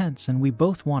was tense and we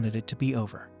both wanted it to be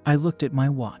over. I looked at my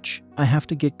watch. I have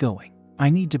to get going. I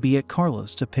need to be at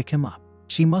Carlo's to pick him up.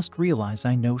 She must realize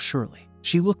I know surely.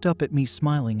 She looked up at me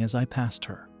smiling as I passed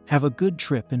her. "Have a good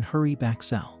trip and hurry back,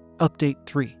 Sal." Update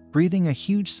 3. Breathing a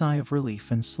huge sigh of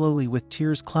relief and slowly with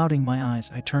tears clouding my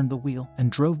eyes, I turned the wheel and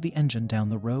drove the engine down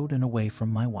the road and away from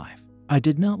my wife. I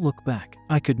did not look back.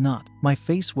 I could not. My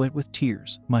face wet with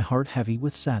tears, my heart heavy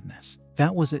with sadness.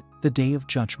 That was it, the day of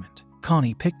judgment.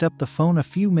 Connie picked up the phone a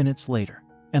few minutes later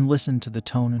and listened to the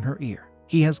tone in her ear.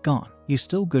 "He has gone. You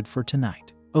still good for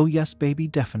tonight?" "Oh yes, baby,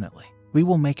 definitely. We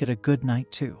will make it a good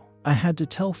night too." I had to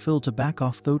tell Phil to back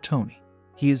off though, Tony.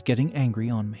 He is getting angry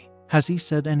on me. "Has he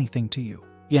said anything to you?"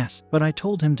 "Yes, but I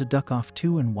told him to duck off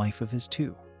too, and wife of his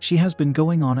too. She has been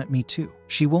going on at me too.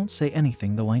 She won't say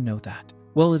anything though, I know that."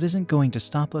 "Well, it isn't going to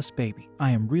stop us, baby.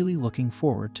 I am really looking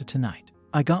forward to tonight.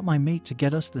 I got my mate to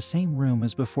get us the same room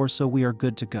as before, so we are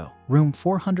good to go. Room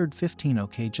 415,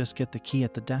 okay? Just get the key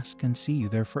at the desk and see you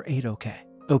there for 8, okay?"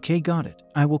 "Okay, got it.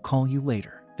 I will call you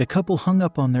later." The couple hung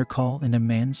up on their call and a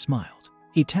man smiled.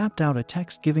 He tapped out a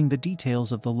text giving the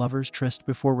details of the lovers' tryst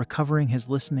before recovering his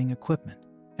listening equipment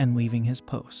and leaving his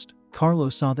post. Carlo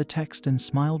saw the text and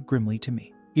smiled grimly to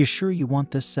me. "You sure you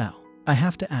want this, Sal?" I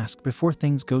have to ask before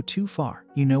things go too far.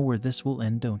 You know where this will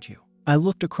end, don't you? I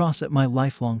looked across at my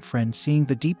lifelong friend, seeing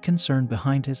the deep concern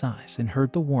behind his eyes, and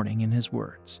heard the warning in his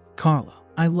words. Carlo,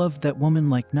 I loved that woman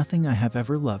like nothing I have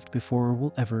ever loved before or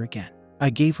will ever again.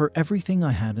 I gave her everything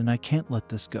I had, and I can't let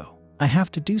this go. I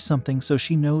have to do something so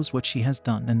she knows what she has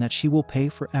done and that she will pay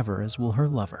forever, as will her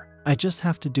lover. I just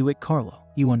have to do it, Carlo.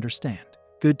 You understand?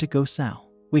 Good to go, Sal.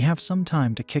 We have some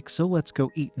time to kick, so let's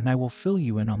go eat and I will fill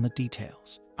you in on the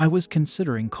details. I was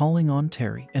considering calling on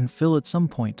Terry and Phil at some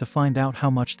point to find out how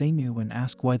much they knew and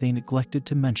ask why they neglected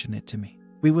to mention it to me.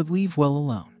 We would leave well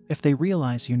alone. If they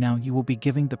realize you now, you will be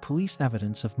giving the police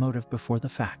evidence of motive before the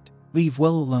fact. Leave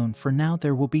well alone for now.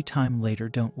 There will be time later,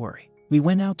 don't worry. We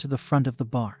went out to the front of the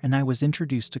bar and I was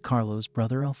introduced to Carlo's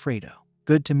brother Alfredo.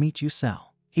 Good to meet you,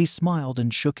 Sal. He smiled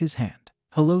and shook his hand.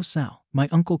 Hello, Sal. My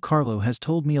uncle Carlo has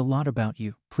told me a lot about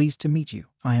you. Pleased to meet you.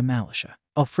 I am Alicia.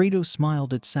 Alfredo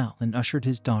smiled at Sal and ushered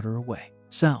his daughter away.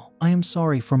 Sal, I am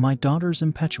sorry for my daughter's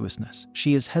impetuousness.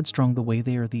 She is headstrong the way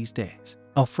they are these days.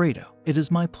 Alfredo, it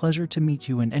is my pleasure to meet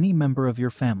you and any member of your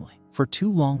family. For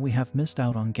too long we have missed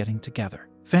out on getting together.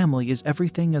 Family is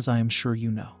everything, as I am sure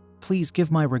you know. Please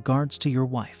give my regards to your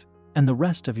wife and the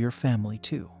rest of your family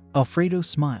too. Alfredo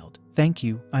smiled. Thank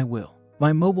you, I will.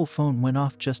 My mobile phone went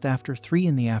off just after 3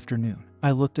 in the afternoon.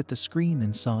 I looked at the screen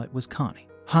and saw it was Connie.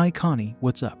 Hi Connie,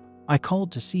 what's up? I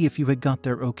called to see if you had got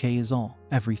there okay is all.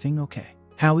 Everything okay?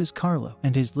 How is Carlo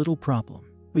and his little problem?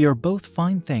 We are both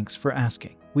fine, thanks for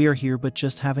asking. We are here but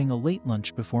just having a late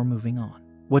lunch before moving on.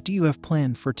 What do you have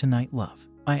planned for tonight, love?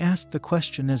 I asked the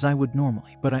question as I would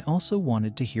normally, but I also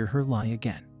wanted to hear her lie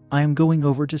again. I am going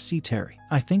over to see Terry.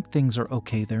 I think things are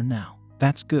okay there now.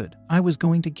 That's good. I was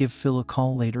going to give Phil a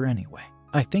call later anyway.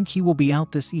 I think he will be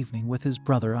out this evening with his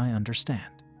brother, I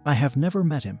understand. I have never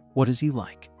met him. What is he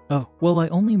like? Oh, well, I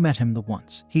only met him the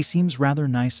once. He seems rather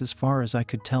nice as far as I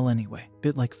could tell anyway.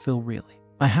 Bit like Phil, really.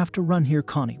 I have to run here,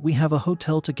 Connie. We have a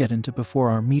hotel to get into before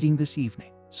our meeting this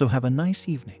evening. So have a nice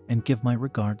evening and give my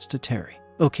regards to Terry.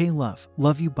 Okay, love.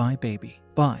 Love you. Bye, baby.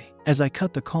 Bye. As I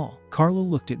cut the call, Carlo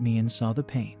looked at me and saw the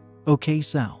pain. Okay,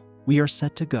 Sal. We are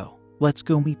set to go. Let's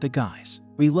go meet the guys.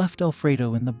 We left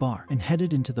Alfredo in the bar and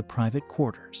headed into the private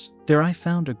quarters. There I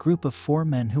found a group of 4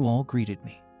 men who all greeted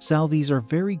me. Sal, these are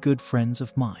very good friends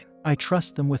of mine. I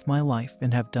trust them with my life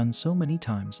and have done so many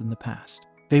times in the past.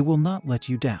 They will not let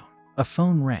you down. A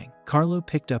phone rang. Carlo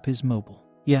picked up his mobile.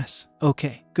 Yes,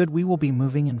 okay, good, we will be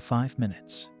moving in 5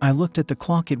 minutes. I looked at the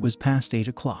clock. It was past 8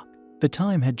 o'clock. The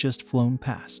time had just flown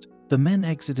past. The men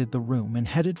exited the room and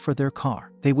headed for their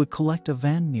car. They would collect a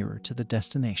van nearer to the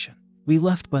destination. We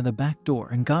left by the back door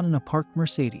and got in a parked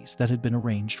Mercedes that had been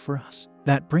arranged for us.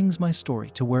 That brings my story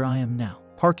to where I am now,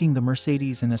 parking the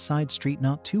Mercedes in a side street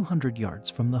not 200 yards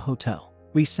from the hotel.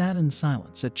 We sat in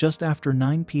silence. At just after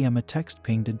 9 p.m. a text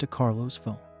pinged into Carlo's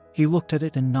phone. He looked at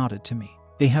it and nodded to me.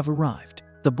 They have arrived.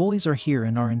 The boys are here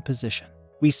and are in position.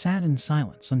 We sat in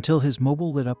silence until his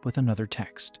mobile lit up with another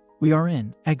text. We are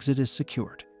in. Exit is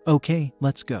secured. Okay,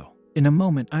 let's go. In a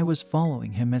moment I was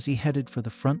following him as he headed for the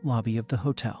front lobby of the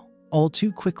hotel. All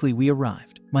too quickly we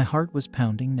arrived. My heart was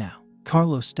pounding now.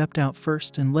 Carlo stepped out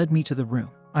first and led me to the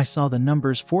room. I saw the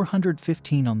numbers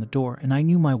 415 on the door and I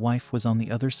knew my wife was on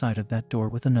the other side of that door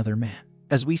with another man.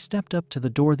 As we stepped up to the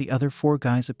door, the other 4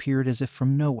 guys appeared as if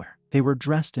from nowhere. They were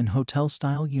dressed in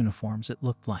hotel-style uniforms, it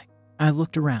looked like. I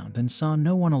looked around and saw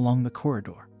no one along the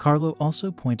corridor. Carlo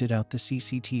also pointed out the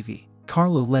CCTV.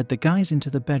 Carlo led the guys into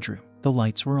the bedroom. The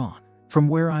lights were on. From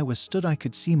where I was stood I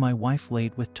could see my wife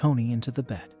laid with Tony into the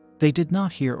bed. They did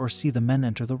not hear or see the men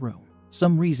enter the room.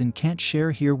 Some reason can't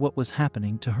share here what was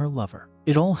happening to her lover.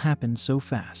 It all happened so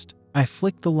fast. I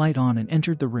flicked the light on and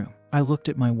entered the room. I looked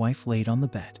at my wife laid on the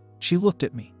bed. She looked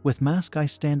at me, with mask eye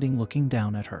standing looking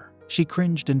down at her. She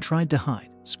cringed and tried to hide,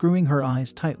 screwing her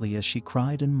eyes tightly as she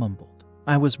cried and mumbled.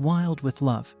 I was wild with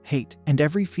love, hate, and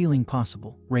every feeling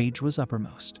possible. Rage was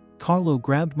uppermost. Carlo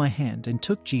grabbed my hand and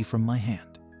took G from my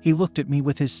hand. He looked at me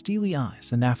with his steely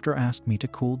eyes and after asked me to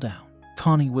cool down.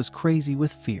 Connie was crazy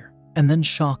with fear, and then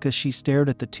shock as she stared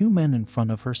at the 2 men in front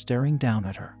of her staring down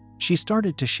at her. She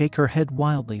started to shake her head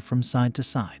wildly from side to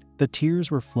side. The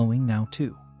tears were flowing now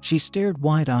too. She stared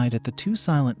wide-eyed at the 2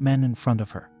 silent men in front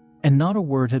of her, and not a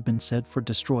word had been said for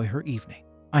destroy her evening.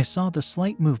 I saw the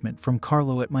slight movement from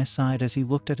Carlo at my side as he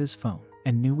looked at his phone,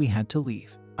 and knew we had to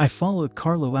leave. I followed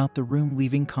Carlo out the room,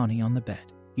 leaving Connie on the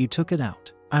bed. You took it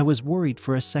out. I was worried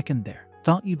for a second there.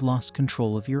 Thought you'd lost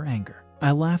control of your anger.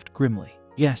 I laughed grimly.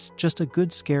 Yes, just a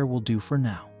good scare will do for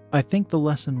now. I think the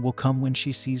lesson will come when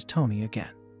she sees Tony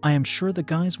again. I am sure the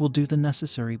guys will do the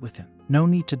necessary with him. No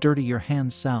need to dirty your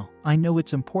hands, Sal. I know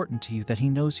it's important to you that he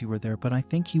knows you were there, but I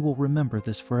think he will remember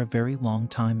this for a very long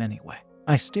time anyway.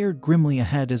 I stared grimly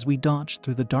ahead as we dodged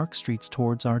through the dark streets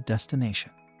towards our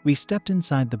destination. We stepped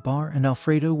inside the bar and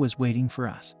Alfredo was waiting for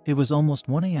us. It was almost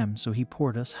 1 a.m. so he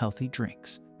poured us healthy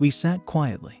drinks. We sat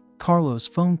quietly. Carlo's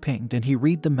phone pinged and he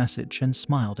read the message and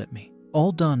smiled at me.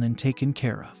 All done and taken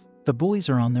care of. The boys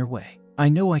are on their way. I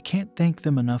know I can't thank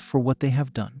them enough for what they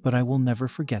have done, but I will never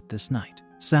forget this night.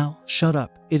 Sal, shut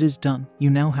up. It is done. You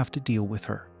now have to deal with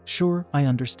her. Sure, I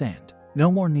understand.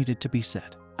 No more needed to be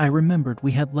said. I remembered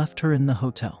we had left her in the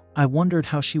hotel. I wondered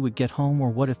how she would get home or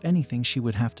what, if anything, she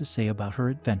would have to say about her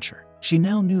adventure. She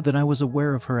now knew that I was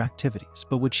aware of her activities,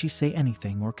 but would she say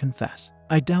anything or confess?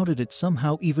 I doubted it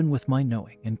somehow, even with my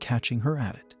knowing and catching her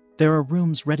at it. There are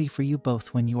rooms ready for you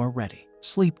both when you are ready.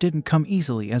 Sleep didn't come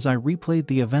easily as I replayed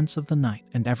the events of the night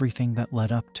and everything that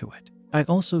led up to it. I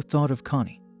also thought of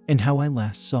Connie and how I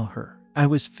last saw her. I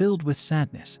was filled with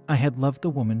sadness. I had loved the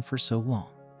woman for so long.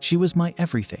 She was my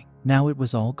everything. Now it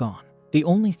was all gone. The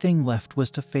only thing left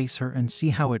was to face her and see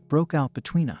how it broke out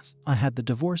between us. I had the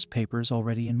divorce papers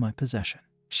already in my possession.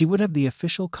 She would have the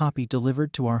official copy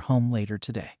delivered to our home later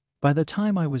today. By the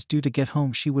time I was due to get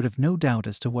home, she would have no doubt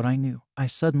as to what I knew. I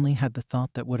suddenly had the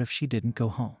thought that what if she didn't go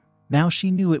home? Now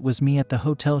she knew it was me at the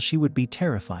hotel. She would be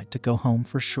terrified to go home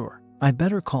for sure. I'd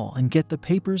better call and get the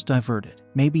papers diverted.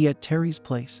 Maybe at Terry's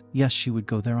place. Yes, she would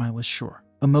go there, I was sure.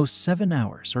 Almost 7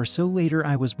 hours or so later,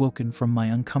 I was woken from my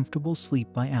uncomfortable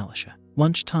sleep by Alicia.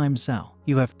 Lunchtime, Sal.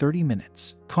 You have 30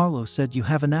 minutes. Carlo said you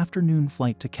have an afternoon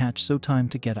flight to catch, so time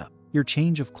to get up. Your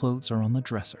change of clothes are on the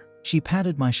dresser. She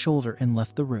patted my shoulder and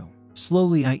left the room.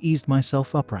 Slowly, I eased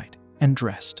myself upright and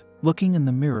dressed. Looking in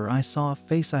the mirror, I saw a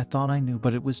face I thought I knew,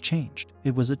 but it was changed.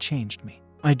 It was a changed me.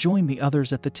 I joined the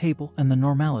others at the table, and the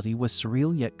normality was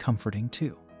surreal yet comforting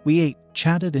too. We ate,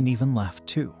 chatted, and even laughed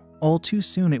too. All too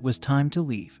soon it was time to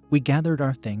leave. We gathered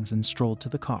our things and strolled to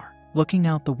the car. Looking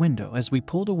out the window as we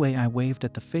pulled away, I waved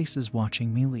at the faces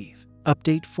watching me leave.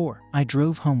 Update 4. I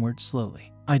drove homeward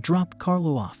slowly. I dropped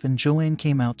Carlo off and Joanne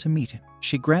came out to meet him.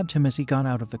 She grabbed him as he got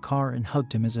out of the car and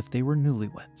hugged him as if they were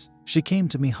newlyweds. She came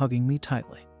to me, hugging me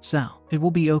tightly. Sal, it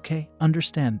will be okay.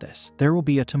 Understand this. There will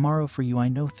be a tomorrow for you. I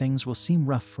know things will seem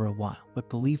rough for a while, but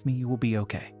believe me, you will be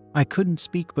okay. I couldn't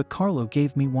speak, but Carlo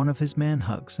gave me one of his man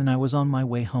hugs and I was on my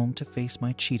way home to face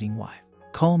my cheating wife.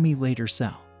 Call me later,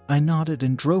 Sal. I nodded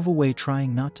and drove away,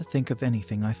 trying not to think of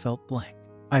anything. I felt blank.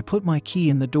 I put my key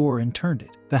in the door and turned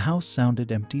it. The house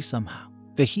sounded empty somehow.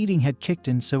 The heating had kicked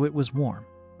in, so it was warm,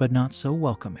 but not so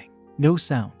welcoming. No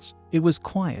sounds. It was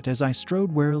quiet as I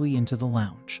strode warily into the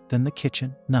lounge, then the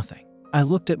kitchen. Nothing. I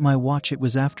looked at my watch. It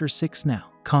was after 6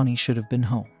 now. Connie should have been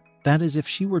home. That is, if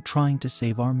she were trying to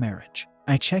save our marriage.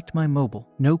 I checked my mobile.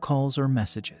 No calls or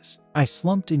messages. I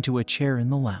slumped into a chair in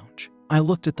the lounge. I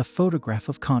looked at the photograph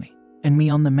of Connie and me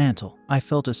on the mantle. I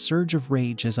felt a surge of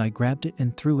rage as I grabbed it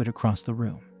and threw it across the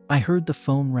room. I heard the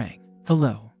phone ring.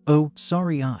 Hello. Oh,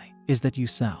 sorry, is that you,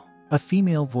 Sal? A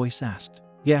female voice asked.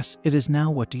 Yes, it is. Now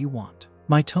what do you want?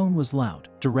 My tone was loud,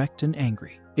 direct, and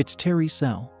angry. It's Terry,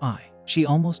 Sal. She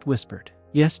almost whispered.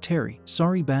 Yes, Terry.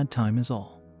 Sorry, bad time is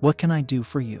all. What can I do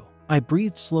for you? I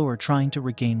breathed slower, trying to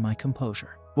regain my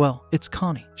composure. Well, it's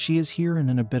Connie. She is here and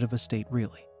in a bit of a state,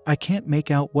 really. I can't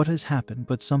make out what has happened,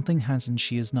 but something has, and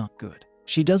she is not good.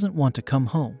 She doesn't want to come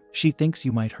home. She thinks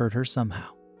you might hurt her somehow.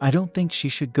 I don't think she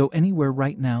should go anywhere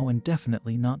right now, and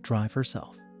definitely not drive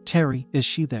herself. Terry, is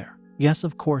she there? Yes,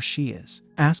 of course she is.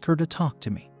 Ask her to talk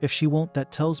to me. If she won't,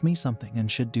 that tells me something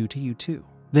and should do to you too.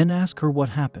 Then ask her what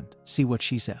happened. See what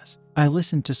she says. I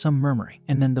listened to some murmuring,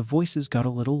 and then the voices got a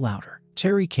little louder.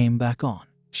 Terry came back on.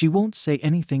 She won't say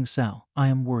anything, Sal. I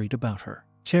am worried about her.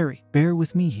 Terry, bear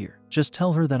with me here. Just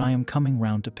tell her that I am coming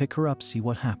round to pick her up. See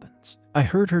what happens. I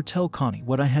heard her tell Connie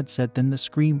what I had said. Then the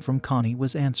scream from Connie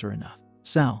was answer enough.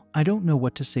 Sal, I don't know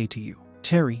what to say to you.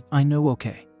 Terry, I know.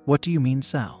 Okay. What do you mean,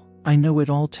 Sal? I know it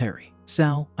all, Terry.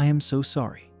 Sal, I am so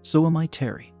sorry. So am I,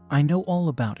 Terry. I know all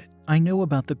about it. I know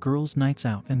about the girls' nights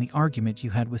out and the argument you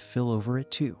had with Phil over it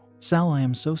too. Sal, I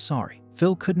am so sorry.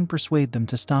 Phil couldn't persuade them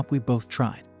to stop. We both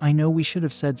tried. I know we should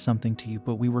have said something to you,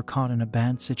 but we were caught in a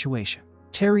bad situation.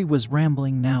 Terry was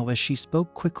rambling now as she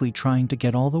spoke quickly, trying to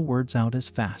get all the words out as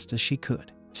fast as she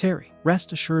could. Terry,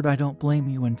 rest assured I don't blame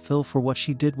you and Phil for what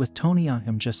she did with Tony. I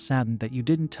am just saddened that you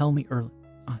didn't tell me earlier.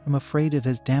 I am afraid it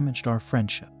has damaged our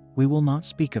friendship. We will not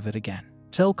speak of it again.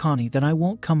 Tell Connie that I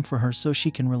won't come for her so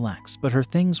she can relax, but her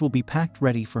things will be packed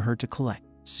ready for her to collect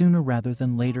sooner rather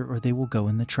than later, or they will go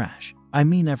in the trash. I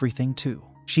mean everything too.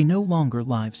 She no longer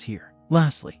lives here.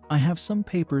 Lastly, I have some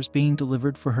papers being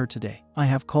delivered for her today. I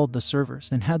have called the servers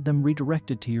and had them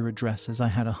redirected to your address as I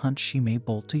had a hunch she may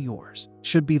bolt to yours.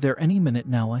 Should be there any minute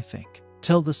now, I think.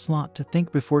 Tell the slot to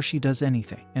think before she does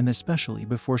anything, and especially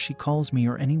before she calls me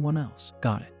or anyone else.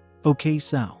 Got it. Okay,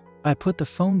 Sal. I put the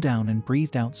phone down and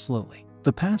breathed out slowly.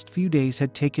 The past few days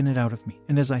had taken it out of me,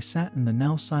 and as I sat in the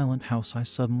now silent house I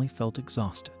suddenly felt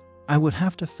exhausted. I would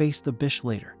have to face the bitch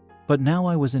later, but now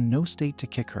I was in no state to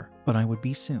kick her, but I would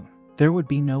be soon. There would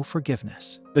be no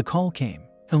forgiveness. The call came.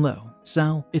 Hello,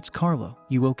 Sal, it's Carlo.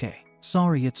 You okay?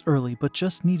 Sorry it's early, but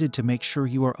just needed to make sure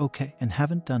you are okay and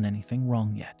haven't done anything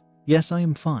wrong yet. Yes, I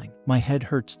am fine. My head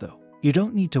hurts though. You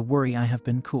don't need to worry, I have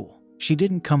been cool. She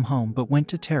didn't come home but went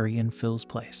to Terry and Phil's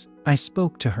place. I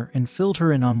spoke to her and filled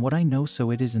her in on what I know, so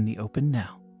it is in the open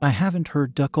now. I haven't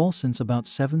heard duck all since about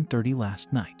 7:30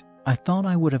 last night. I thought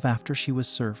I would have after she was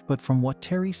served, but from what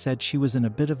Terry said she was in a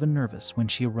bit of a nervous when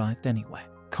she arrived anyway.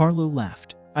 Carlo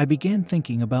laughed. I began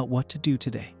thinking about what to do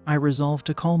today. I resolved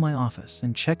to call my office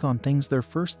and check on things there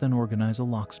first, then organize a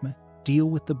locksmith, deal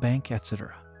with the bank,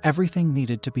 etc. Everything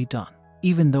needed to be done.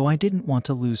 Even though I didn't want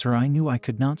to lose her, I knew I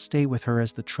could not stay with her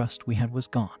as the trust we had was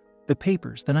gone. The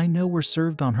papers that I know were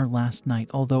served on her last night,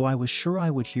 although I was sure I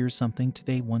would hear something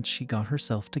today once she got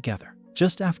herself together.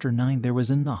 Just after 9 there was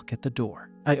a knock at the door.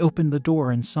 I opened the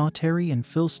door and saw Terry and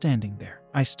Phil standing there.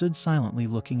 I stood silently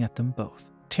looking at them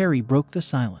both. Terry broke the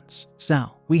silence.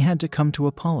 Sal, we had to come to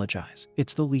apologize.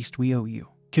 It's the least we owe you.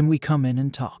 Can we come in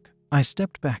and talk? I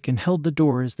stepped back and held the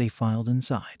door as they filed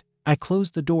inside. I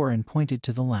closed the door and pointed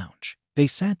to the lounge. They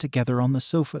sat together on the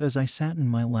sofa as I sat in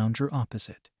my lounger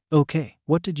opposite. Okay,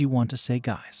 what did you want to say,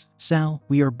 guys? Sal,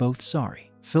 we are both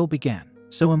sorry. Phil began.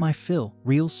 So am I, Phil.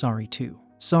 Real sorry too.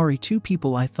 Sorry, two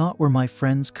people I thought were my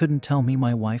friends couldn't tell me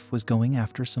my wife was going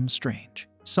after some strange.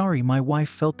 Sorry, my wife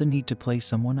felt the need to play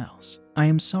someone else. I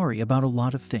am sorry about a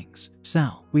lot of things.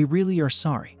 Sal, we really are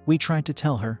sorry. We tried to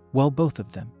tell her, well, both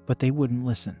of them, but they wouldn't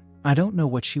listen. I don't know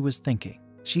what she was thinking.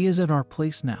 She is at our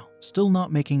place now, still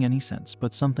not making any sense,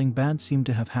 but something bad seemed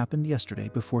to have happened yesterday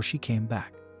before she came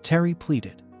back. Terry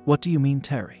pleaded. What do you mean,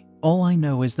 Terry? All I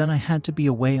know is that I had to be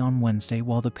away on Wednesday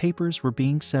while the papers were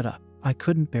being set up. I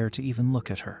couldn't bear to even look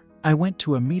at her. I went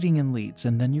to a meeting in Leeds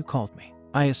and then you called me.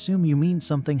 I assume you mean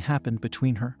something happened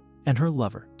between her and her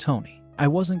lover, Tony. I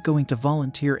wasn't going to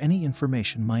volunteer any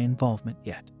information my involvement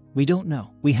yet. We don't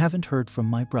know. We haven't heard from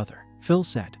my brother. Phil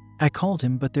said. I called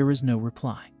him but there is no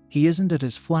reply. He isn't at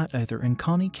his flat either and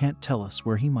Connie can't tell us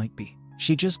where he might be.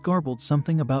 She just garbled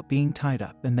something about being tied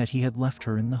up and that he had left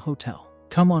her in the hotel.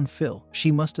 Come on, Phil,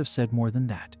 she must have said more than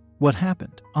that. What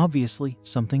happened? Obviously,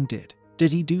 something did.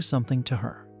 Did he do something to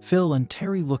her? Phil and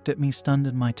Terry looked at me stunned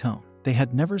in my tone. They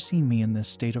had never seen me in this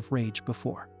state of rage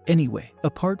before. Anyway,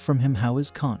 apart from him, how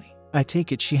is Connie? I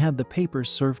take it she had the papers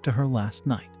served to her last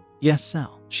night. Yes,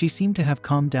 Sal. She seemed to have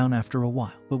calmed down after a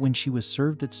while, but when she was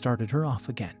served it started her off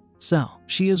again. Sal,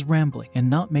 she is rambling and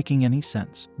not making any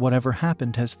sense. Whatever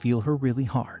happened has feel her really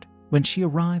hard. When she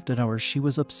arrived at ours she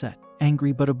was upset,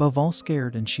 angry, but above all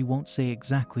scared, and she won't say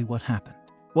exactly what happened.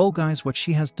 Well guys, what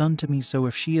she has done to me, so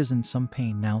if she is in some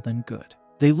pain now then good.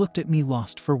 They looked at me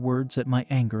lost for words at my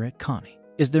anger at Connie.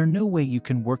 Is there no way you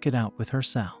can work it out with her,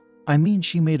 Sal? I mean,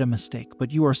 she made a mistake,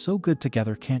 but you are so good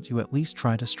together, can't you at least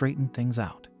try to straighten things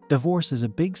out? Divorce is a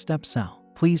big step, Sal.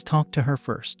 Please talk to her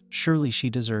first. Surely she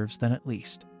deserves that at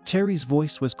least. Terry's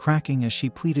voice was cracking as she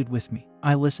pleaded with me.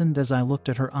 I listened as I looked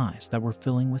at her eyes that were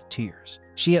filling with tears.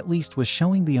 She at least was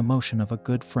showing the emotion of a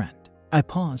good friend. I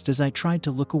paused as I tried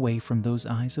to look away from those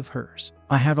eyes of hers.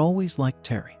 I had always liked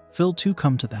Terry. Phil too,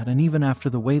 come to that, and even after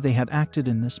the way they had acted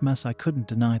in this mess I couldn't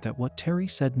deny that what Terry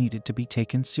said needed to be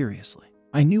taken seriously.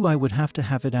 I knew I would have to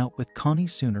have it out with Connie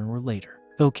sooner or later.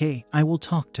 Okay, I will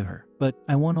talk to her, but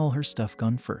I want all her stuff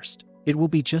gone first. It will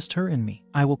be just her and me.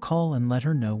 I will call and let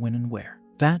her know when and where.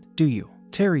 That, do you?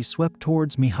 Terry swept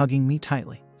towards me, hugging me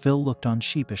tightly. Phil looked on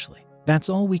sheepishly. That's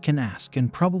all we can ask,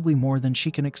 and probably more than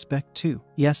she can expect too.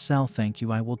 Yes, Sal, thank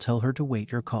you. I will tell her to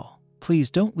wait your call. Please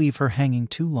don't leave her hanging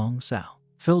too long, Sal.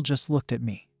 Phil just looked at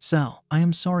me. Sal, I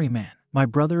am sorry, man. My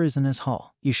brother is in his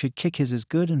hall. You should kick his as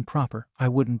good and proper. I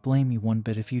wouldn't blame you one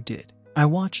bit if you did. I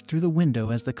watched through the window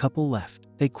as the couple left.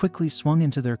 They quickly swung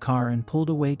into their car and pulled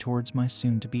away towards my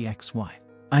soon-to-be ex-wife.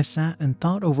 I sat and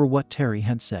thought over what Terry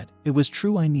had said. It was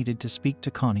true, I needed to speak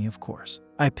to Connie, of course.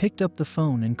 I picked up the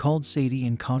phone and called Sadie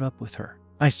and caught up with her.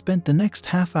 I spent the next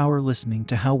half hour listening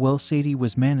to how well Sadie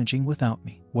was managing without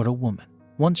me. What a woman.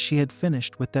 Once she had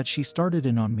finished with that, she started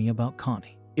in on me about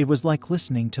Connie. It was like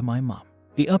listening to my mom.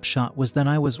 The upshot was that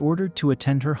I was ordered to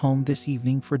attend her home this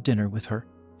evening for dinner with her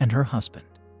and her husband.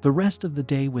 The rest of the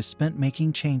day was spent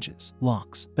making changes,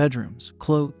 locks, bedrooms,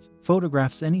 clothes,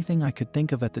 photographs, anything I could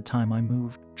think of at the time I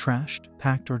moved, trashed,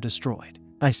 packed, or destroyed.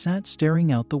 I sat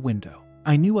staring out the window.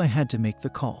 I knew I had to make the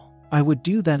call. I would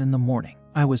do that in the morning.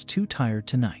 I was too tired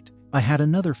tonight. I had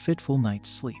another fitful night's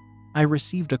sleep. I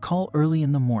received a call early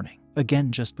in the morning,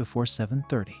 again just before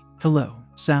 7:30. "Hello,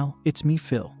 Sal, it's me,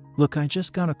 Phil. Look, I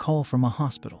just got a call from a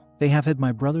hospital. They have had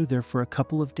my brother there for a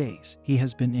couple of days. He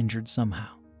has been injured somehow.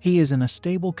 He is in a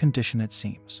stable condition, it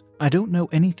seems. I don't know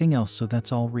anything else, so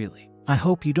that's all really. I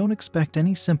hope you don't expect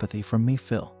any sympathy from me,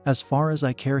 Phil. As far as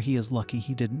I care, he is lucky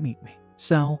he didn't meet me."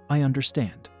 "Sal, I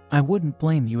understand. I wouldn't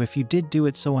blame you if you did do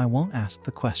it, so I won't ask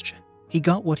the question. He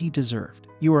got what he deserved.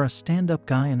 You are a stand-up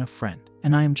guy and a friend,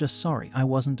 and I am just sorry I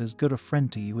wasn't as good a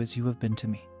friend to you as you have been to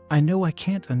me. I know I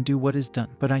can't undo what is done,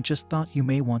 but I just thought you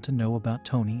may want to know about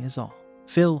Tony is all.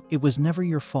 Phil, it was never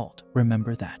your fault,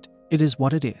 remember that. It is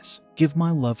what it is. Give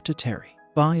my love to Terry.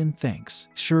 Bye and thanks."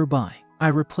 "Sure, bye." I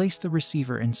replaced the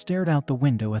receiver and stared out the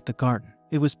window at the garden.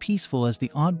 It was peaceful as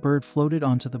the odd bird floated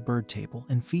onto the bird table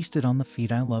and feasted on the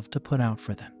feed I loved to put out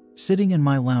for them. Sitting in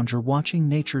my lounger watching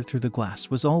nature through the glass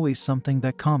was always something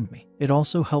that calmed me. It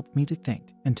also helped me to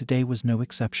think, and today was no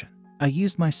exception. I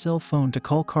used my cell phone to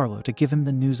call Carlo to give him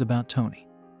the news about Tony.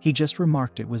 He just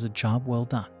remarked it was a job well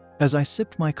done. As I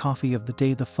sipped my coffee of the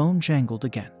day, the phone jangled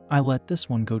again. I let this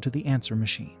one go to the answer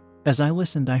machine. As I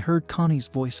listened, I heard Connie's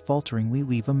voice falteringly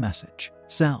leave a message.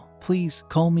 "Sal, please,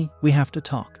 call me. We have to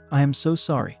talk. I am so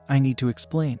sorry. I need to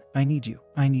explain. I need you.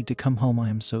 I need to come home. I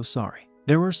am so sorry."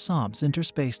 There were sobs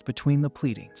interspaced between the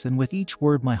pleadings, and with each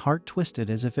word my heart twisted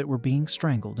as if it were being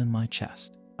strangled in my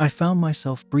chest. I found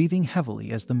myself breathing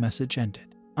heavily as the message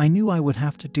ended. I knew I would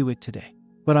have to do it today,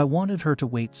 but I wanted her to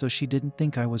wait so she didn't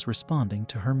think I was responding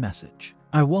to her message.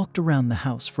 I walked around the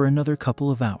house for another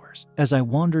couple of hours. As I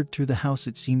wandered through the house,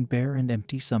 it seemed bare and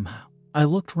empty somehow. I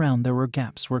looked round. There were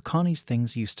gaps where Connie's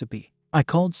things used to be. I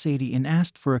called Sadie and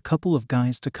asked for a couple of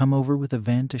guys to come over with a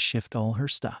van to shift all her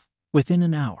stuff. Within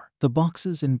an hour, the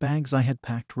boxes and bags I had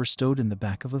packed were stowed in the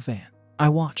back of a van. I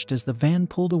watched as the van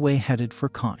pulled away, headed for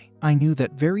Connie. I knew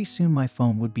that very soon my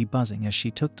phone would be buzzing as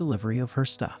she took delivery of her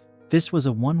stuff. This was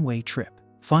a one-way trip.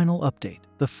 Final update.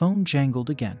 The phone jangled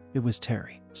again. It was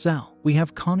Terry. "Sal, we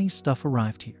have Connie's stuff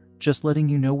arrived here. Just letting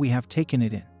you know we have taken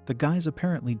it in. The guys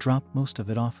apparently dropped most of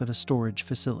it off at a storage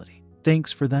facility.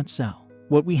 Thanks for that, Sal.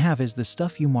 What we have is the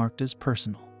stuff you marked as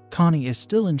personal. Connie is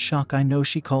still in shock. I know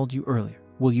she called you earlier.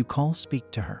 Will you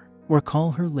speak to her? Or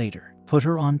call her later? Put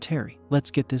her on, Terry.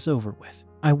 Let's get this over with."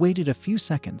 I waited a few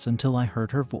seconds until I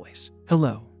heard her voice.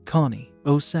 "Hello, Connie.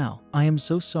 Oh, Sal, I am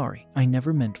so sorry. I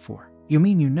never meant for." "You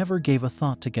mean you never gave a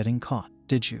thought to getting caught,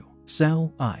 did you?"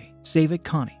 "Sal, save it,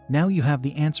 Connie. Now you have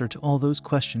the answer to all those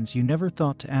questions you never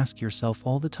thought to ask yourself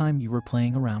all the time you were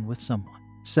playing around with someone."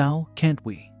 "Sal, can't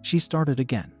we?" She started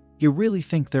again. "You really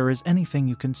think there is anything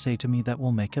you can say to me that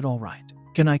will make it all right?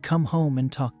 Can I come home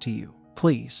and talk to you?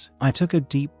 Please." I took a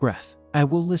deep breath. "I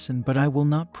will listen, but I will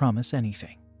not promise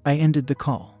anything." I ended the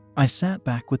call. I sat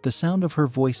back with the sound of her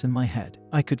voice in my head.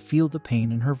 I could feel the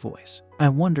pain in her voice. I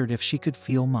wondered if she could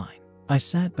feel mine. I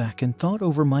sat back and thought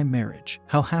over my marriage,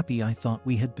 how happy I thought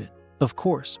we had been. Of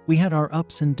course, we had our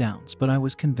ups and downs, but I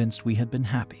was convinced we had been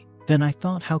happy. Then I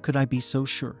thought, how could I be so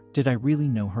sure? Did I really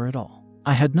know her at all?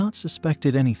 I had not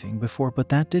suspected anything before, but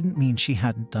that didn't mean she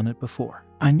hadn't done it before.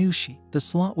 I knew the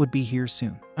slot would be here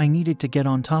soon. I needed to get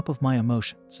on top of my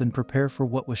emotions and prepare for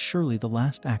what was surely the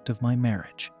last act of my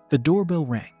marriage. The doorbell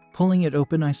rang. Pulling it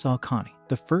open, I saw Connie.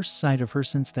 The first sight of her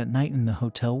since that night in the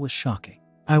hotel was shocking.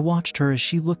 I watched her as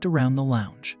she looked around the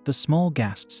lounge, the small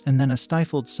gasps and then a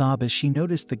stifled sob as she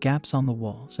noticed the gaps on the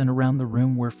walls and around the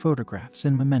room where photographs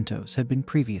and mementos had been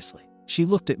previously. She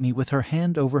looked at me with her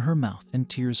hand over her mouth and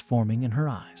tears forming in her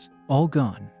eyes. "All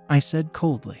gone," I said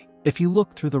coldly. "If you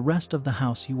look through the rest of the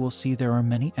house, you will see there are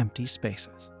many empty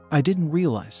spaces." "I didn't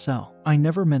realize, Sal. I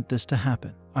never meant this to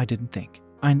happen. I didn't think."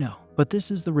 "I know, but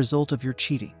this is the result of your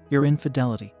cheating, your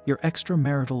infidelity, your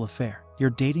extramarital affair,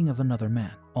 your dating of another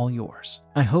man, all yours.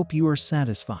 I hope you are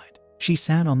satisfied." She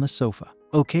sat on the sofa.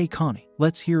 "Okay, Connie,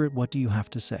 let's hear it. What do you have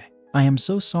to say?" "I am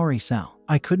so sorry, Sal.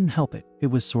 I couldn't help it. It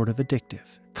was sort of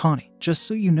addictive." "Connie, just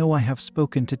so you know, I have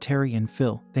spoken to Terry and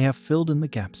Phil. They have filled in the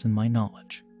gaps in my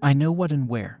knowledge. I know what and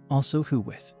where, also who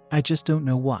with. I just don't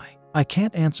know why. I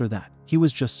can't answer that. He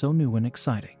was just so new and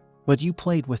exciting." "But you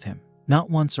played with him. Not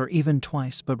once or even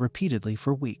twice, but repeatedly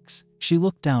for weeks." She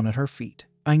looked down at her feet.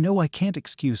 "I know I can't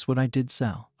excuse what I did,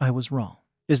 Sal. I was wrong.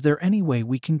 Is there any way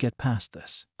we can get past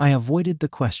this?" I avoided the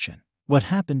question. "What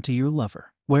happened to your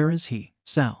lover? Where is he?"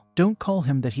 "Sal, don't call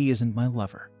him that. He isn't my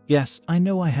lover. Yes, I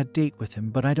know I had date with him,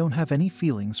 but I don't have any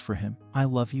feelings for him. I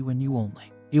love you and you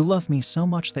only." You love me so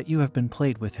much that you have been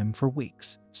played with him for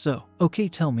weeks. So, okay,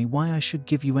 tell me why I should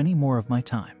give you any more of my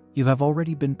time. You have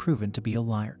already been proven to be a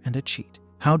liar and a cheat.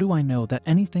 How do I know that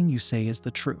anything you say is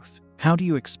the truth? How do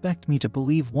you expect me to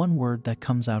believe one word that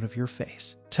comes out of your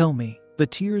face? Tell me." The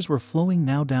tears were flowing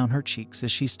now down her cheeks as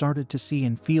she started to see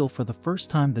and feel for the first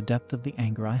time the depth of the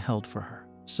anger I held for her.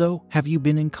 "So, have you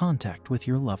been in contact with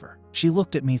your lover?" She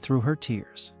looked at me through her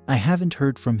tears. "I haven't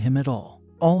heard from him at all.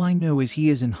 All I know is he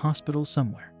is in hospital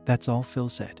somewhere. That's all Phil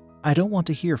said. I don't want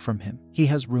to hear from him. He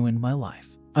has ruined my life."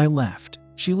 I laughed.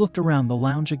 She looked around the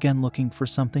lounge again, looking for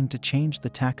something to change the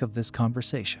tack of this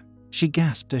conversation. She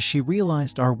gasped as she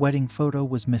realized our wedding photo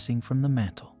was missing from the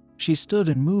mantel. She stood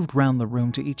and moved round the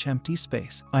room to each empty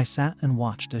space. I sat and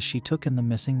watched as she took in the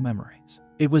missing memories.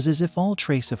 It was as if all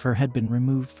trace of her had been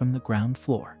removed from the ground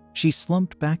floor. She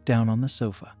slumped back down on the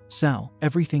sofa. "Sal,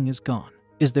 everything is gone.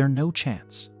 Is there no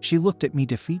chance?" She looked at me,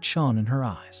 defeat shone in her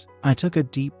eyes. I took a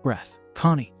deep breath.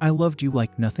 "Connie, I loved you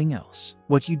like nothing else.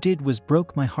 What you did was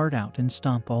broke my heart out and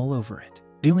stomp all over it.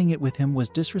 Doing it with him was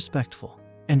disrespectful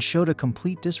and showed a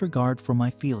complete disregard for my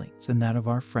feelings and that of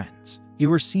our friends. You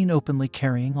were seen openly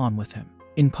carrying on with him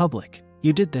in public.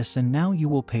 You did this and now you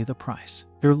will pay the price.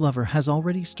 Your lover has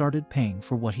already started paying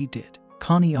for what he did.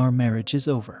 Connie, our marriage is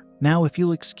over. Now if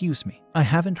you'll excuse me, I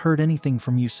haven't heard anything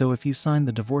from you, so if you sign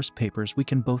the divorce papers we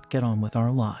can both get on with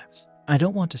our lives. I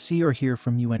don't want to see or hear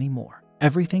from you anymore.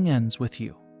 Everything ends with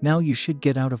you. Now you should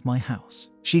get out of my house."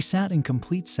 She sat in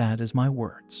complete sad as my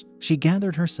words. She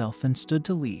gathered herself and stood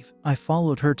to leave. I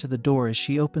followed her to the door. As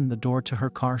she opened the door to her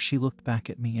car, she looked back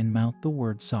at me and mouthed the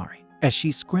word sorry. As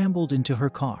she scrambled into her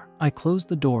car, I closed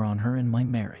the door on her and my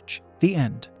marriage. The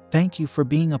end. Thank you for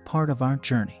being a part of our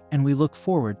journey, and we look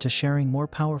forward to sharing more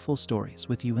powerful stories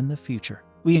with you in the future.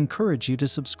 We encourage you to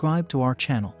subscribe to our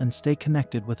channel and stay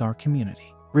connected with our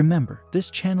community. Remember, this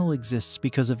channel exists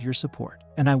because of your support,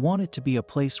 and I want it to be a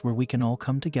place where we can all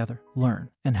come together, learn,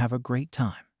 and have a great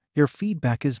time. Your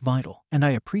feedback is vital, and I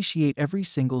appreciate every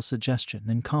single suggestion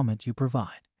and comment you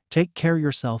provide. Take care of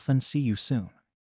yourself and see you soon.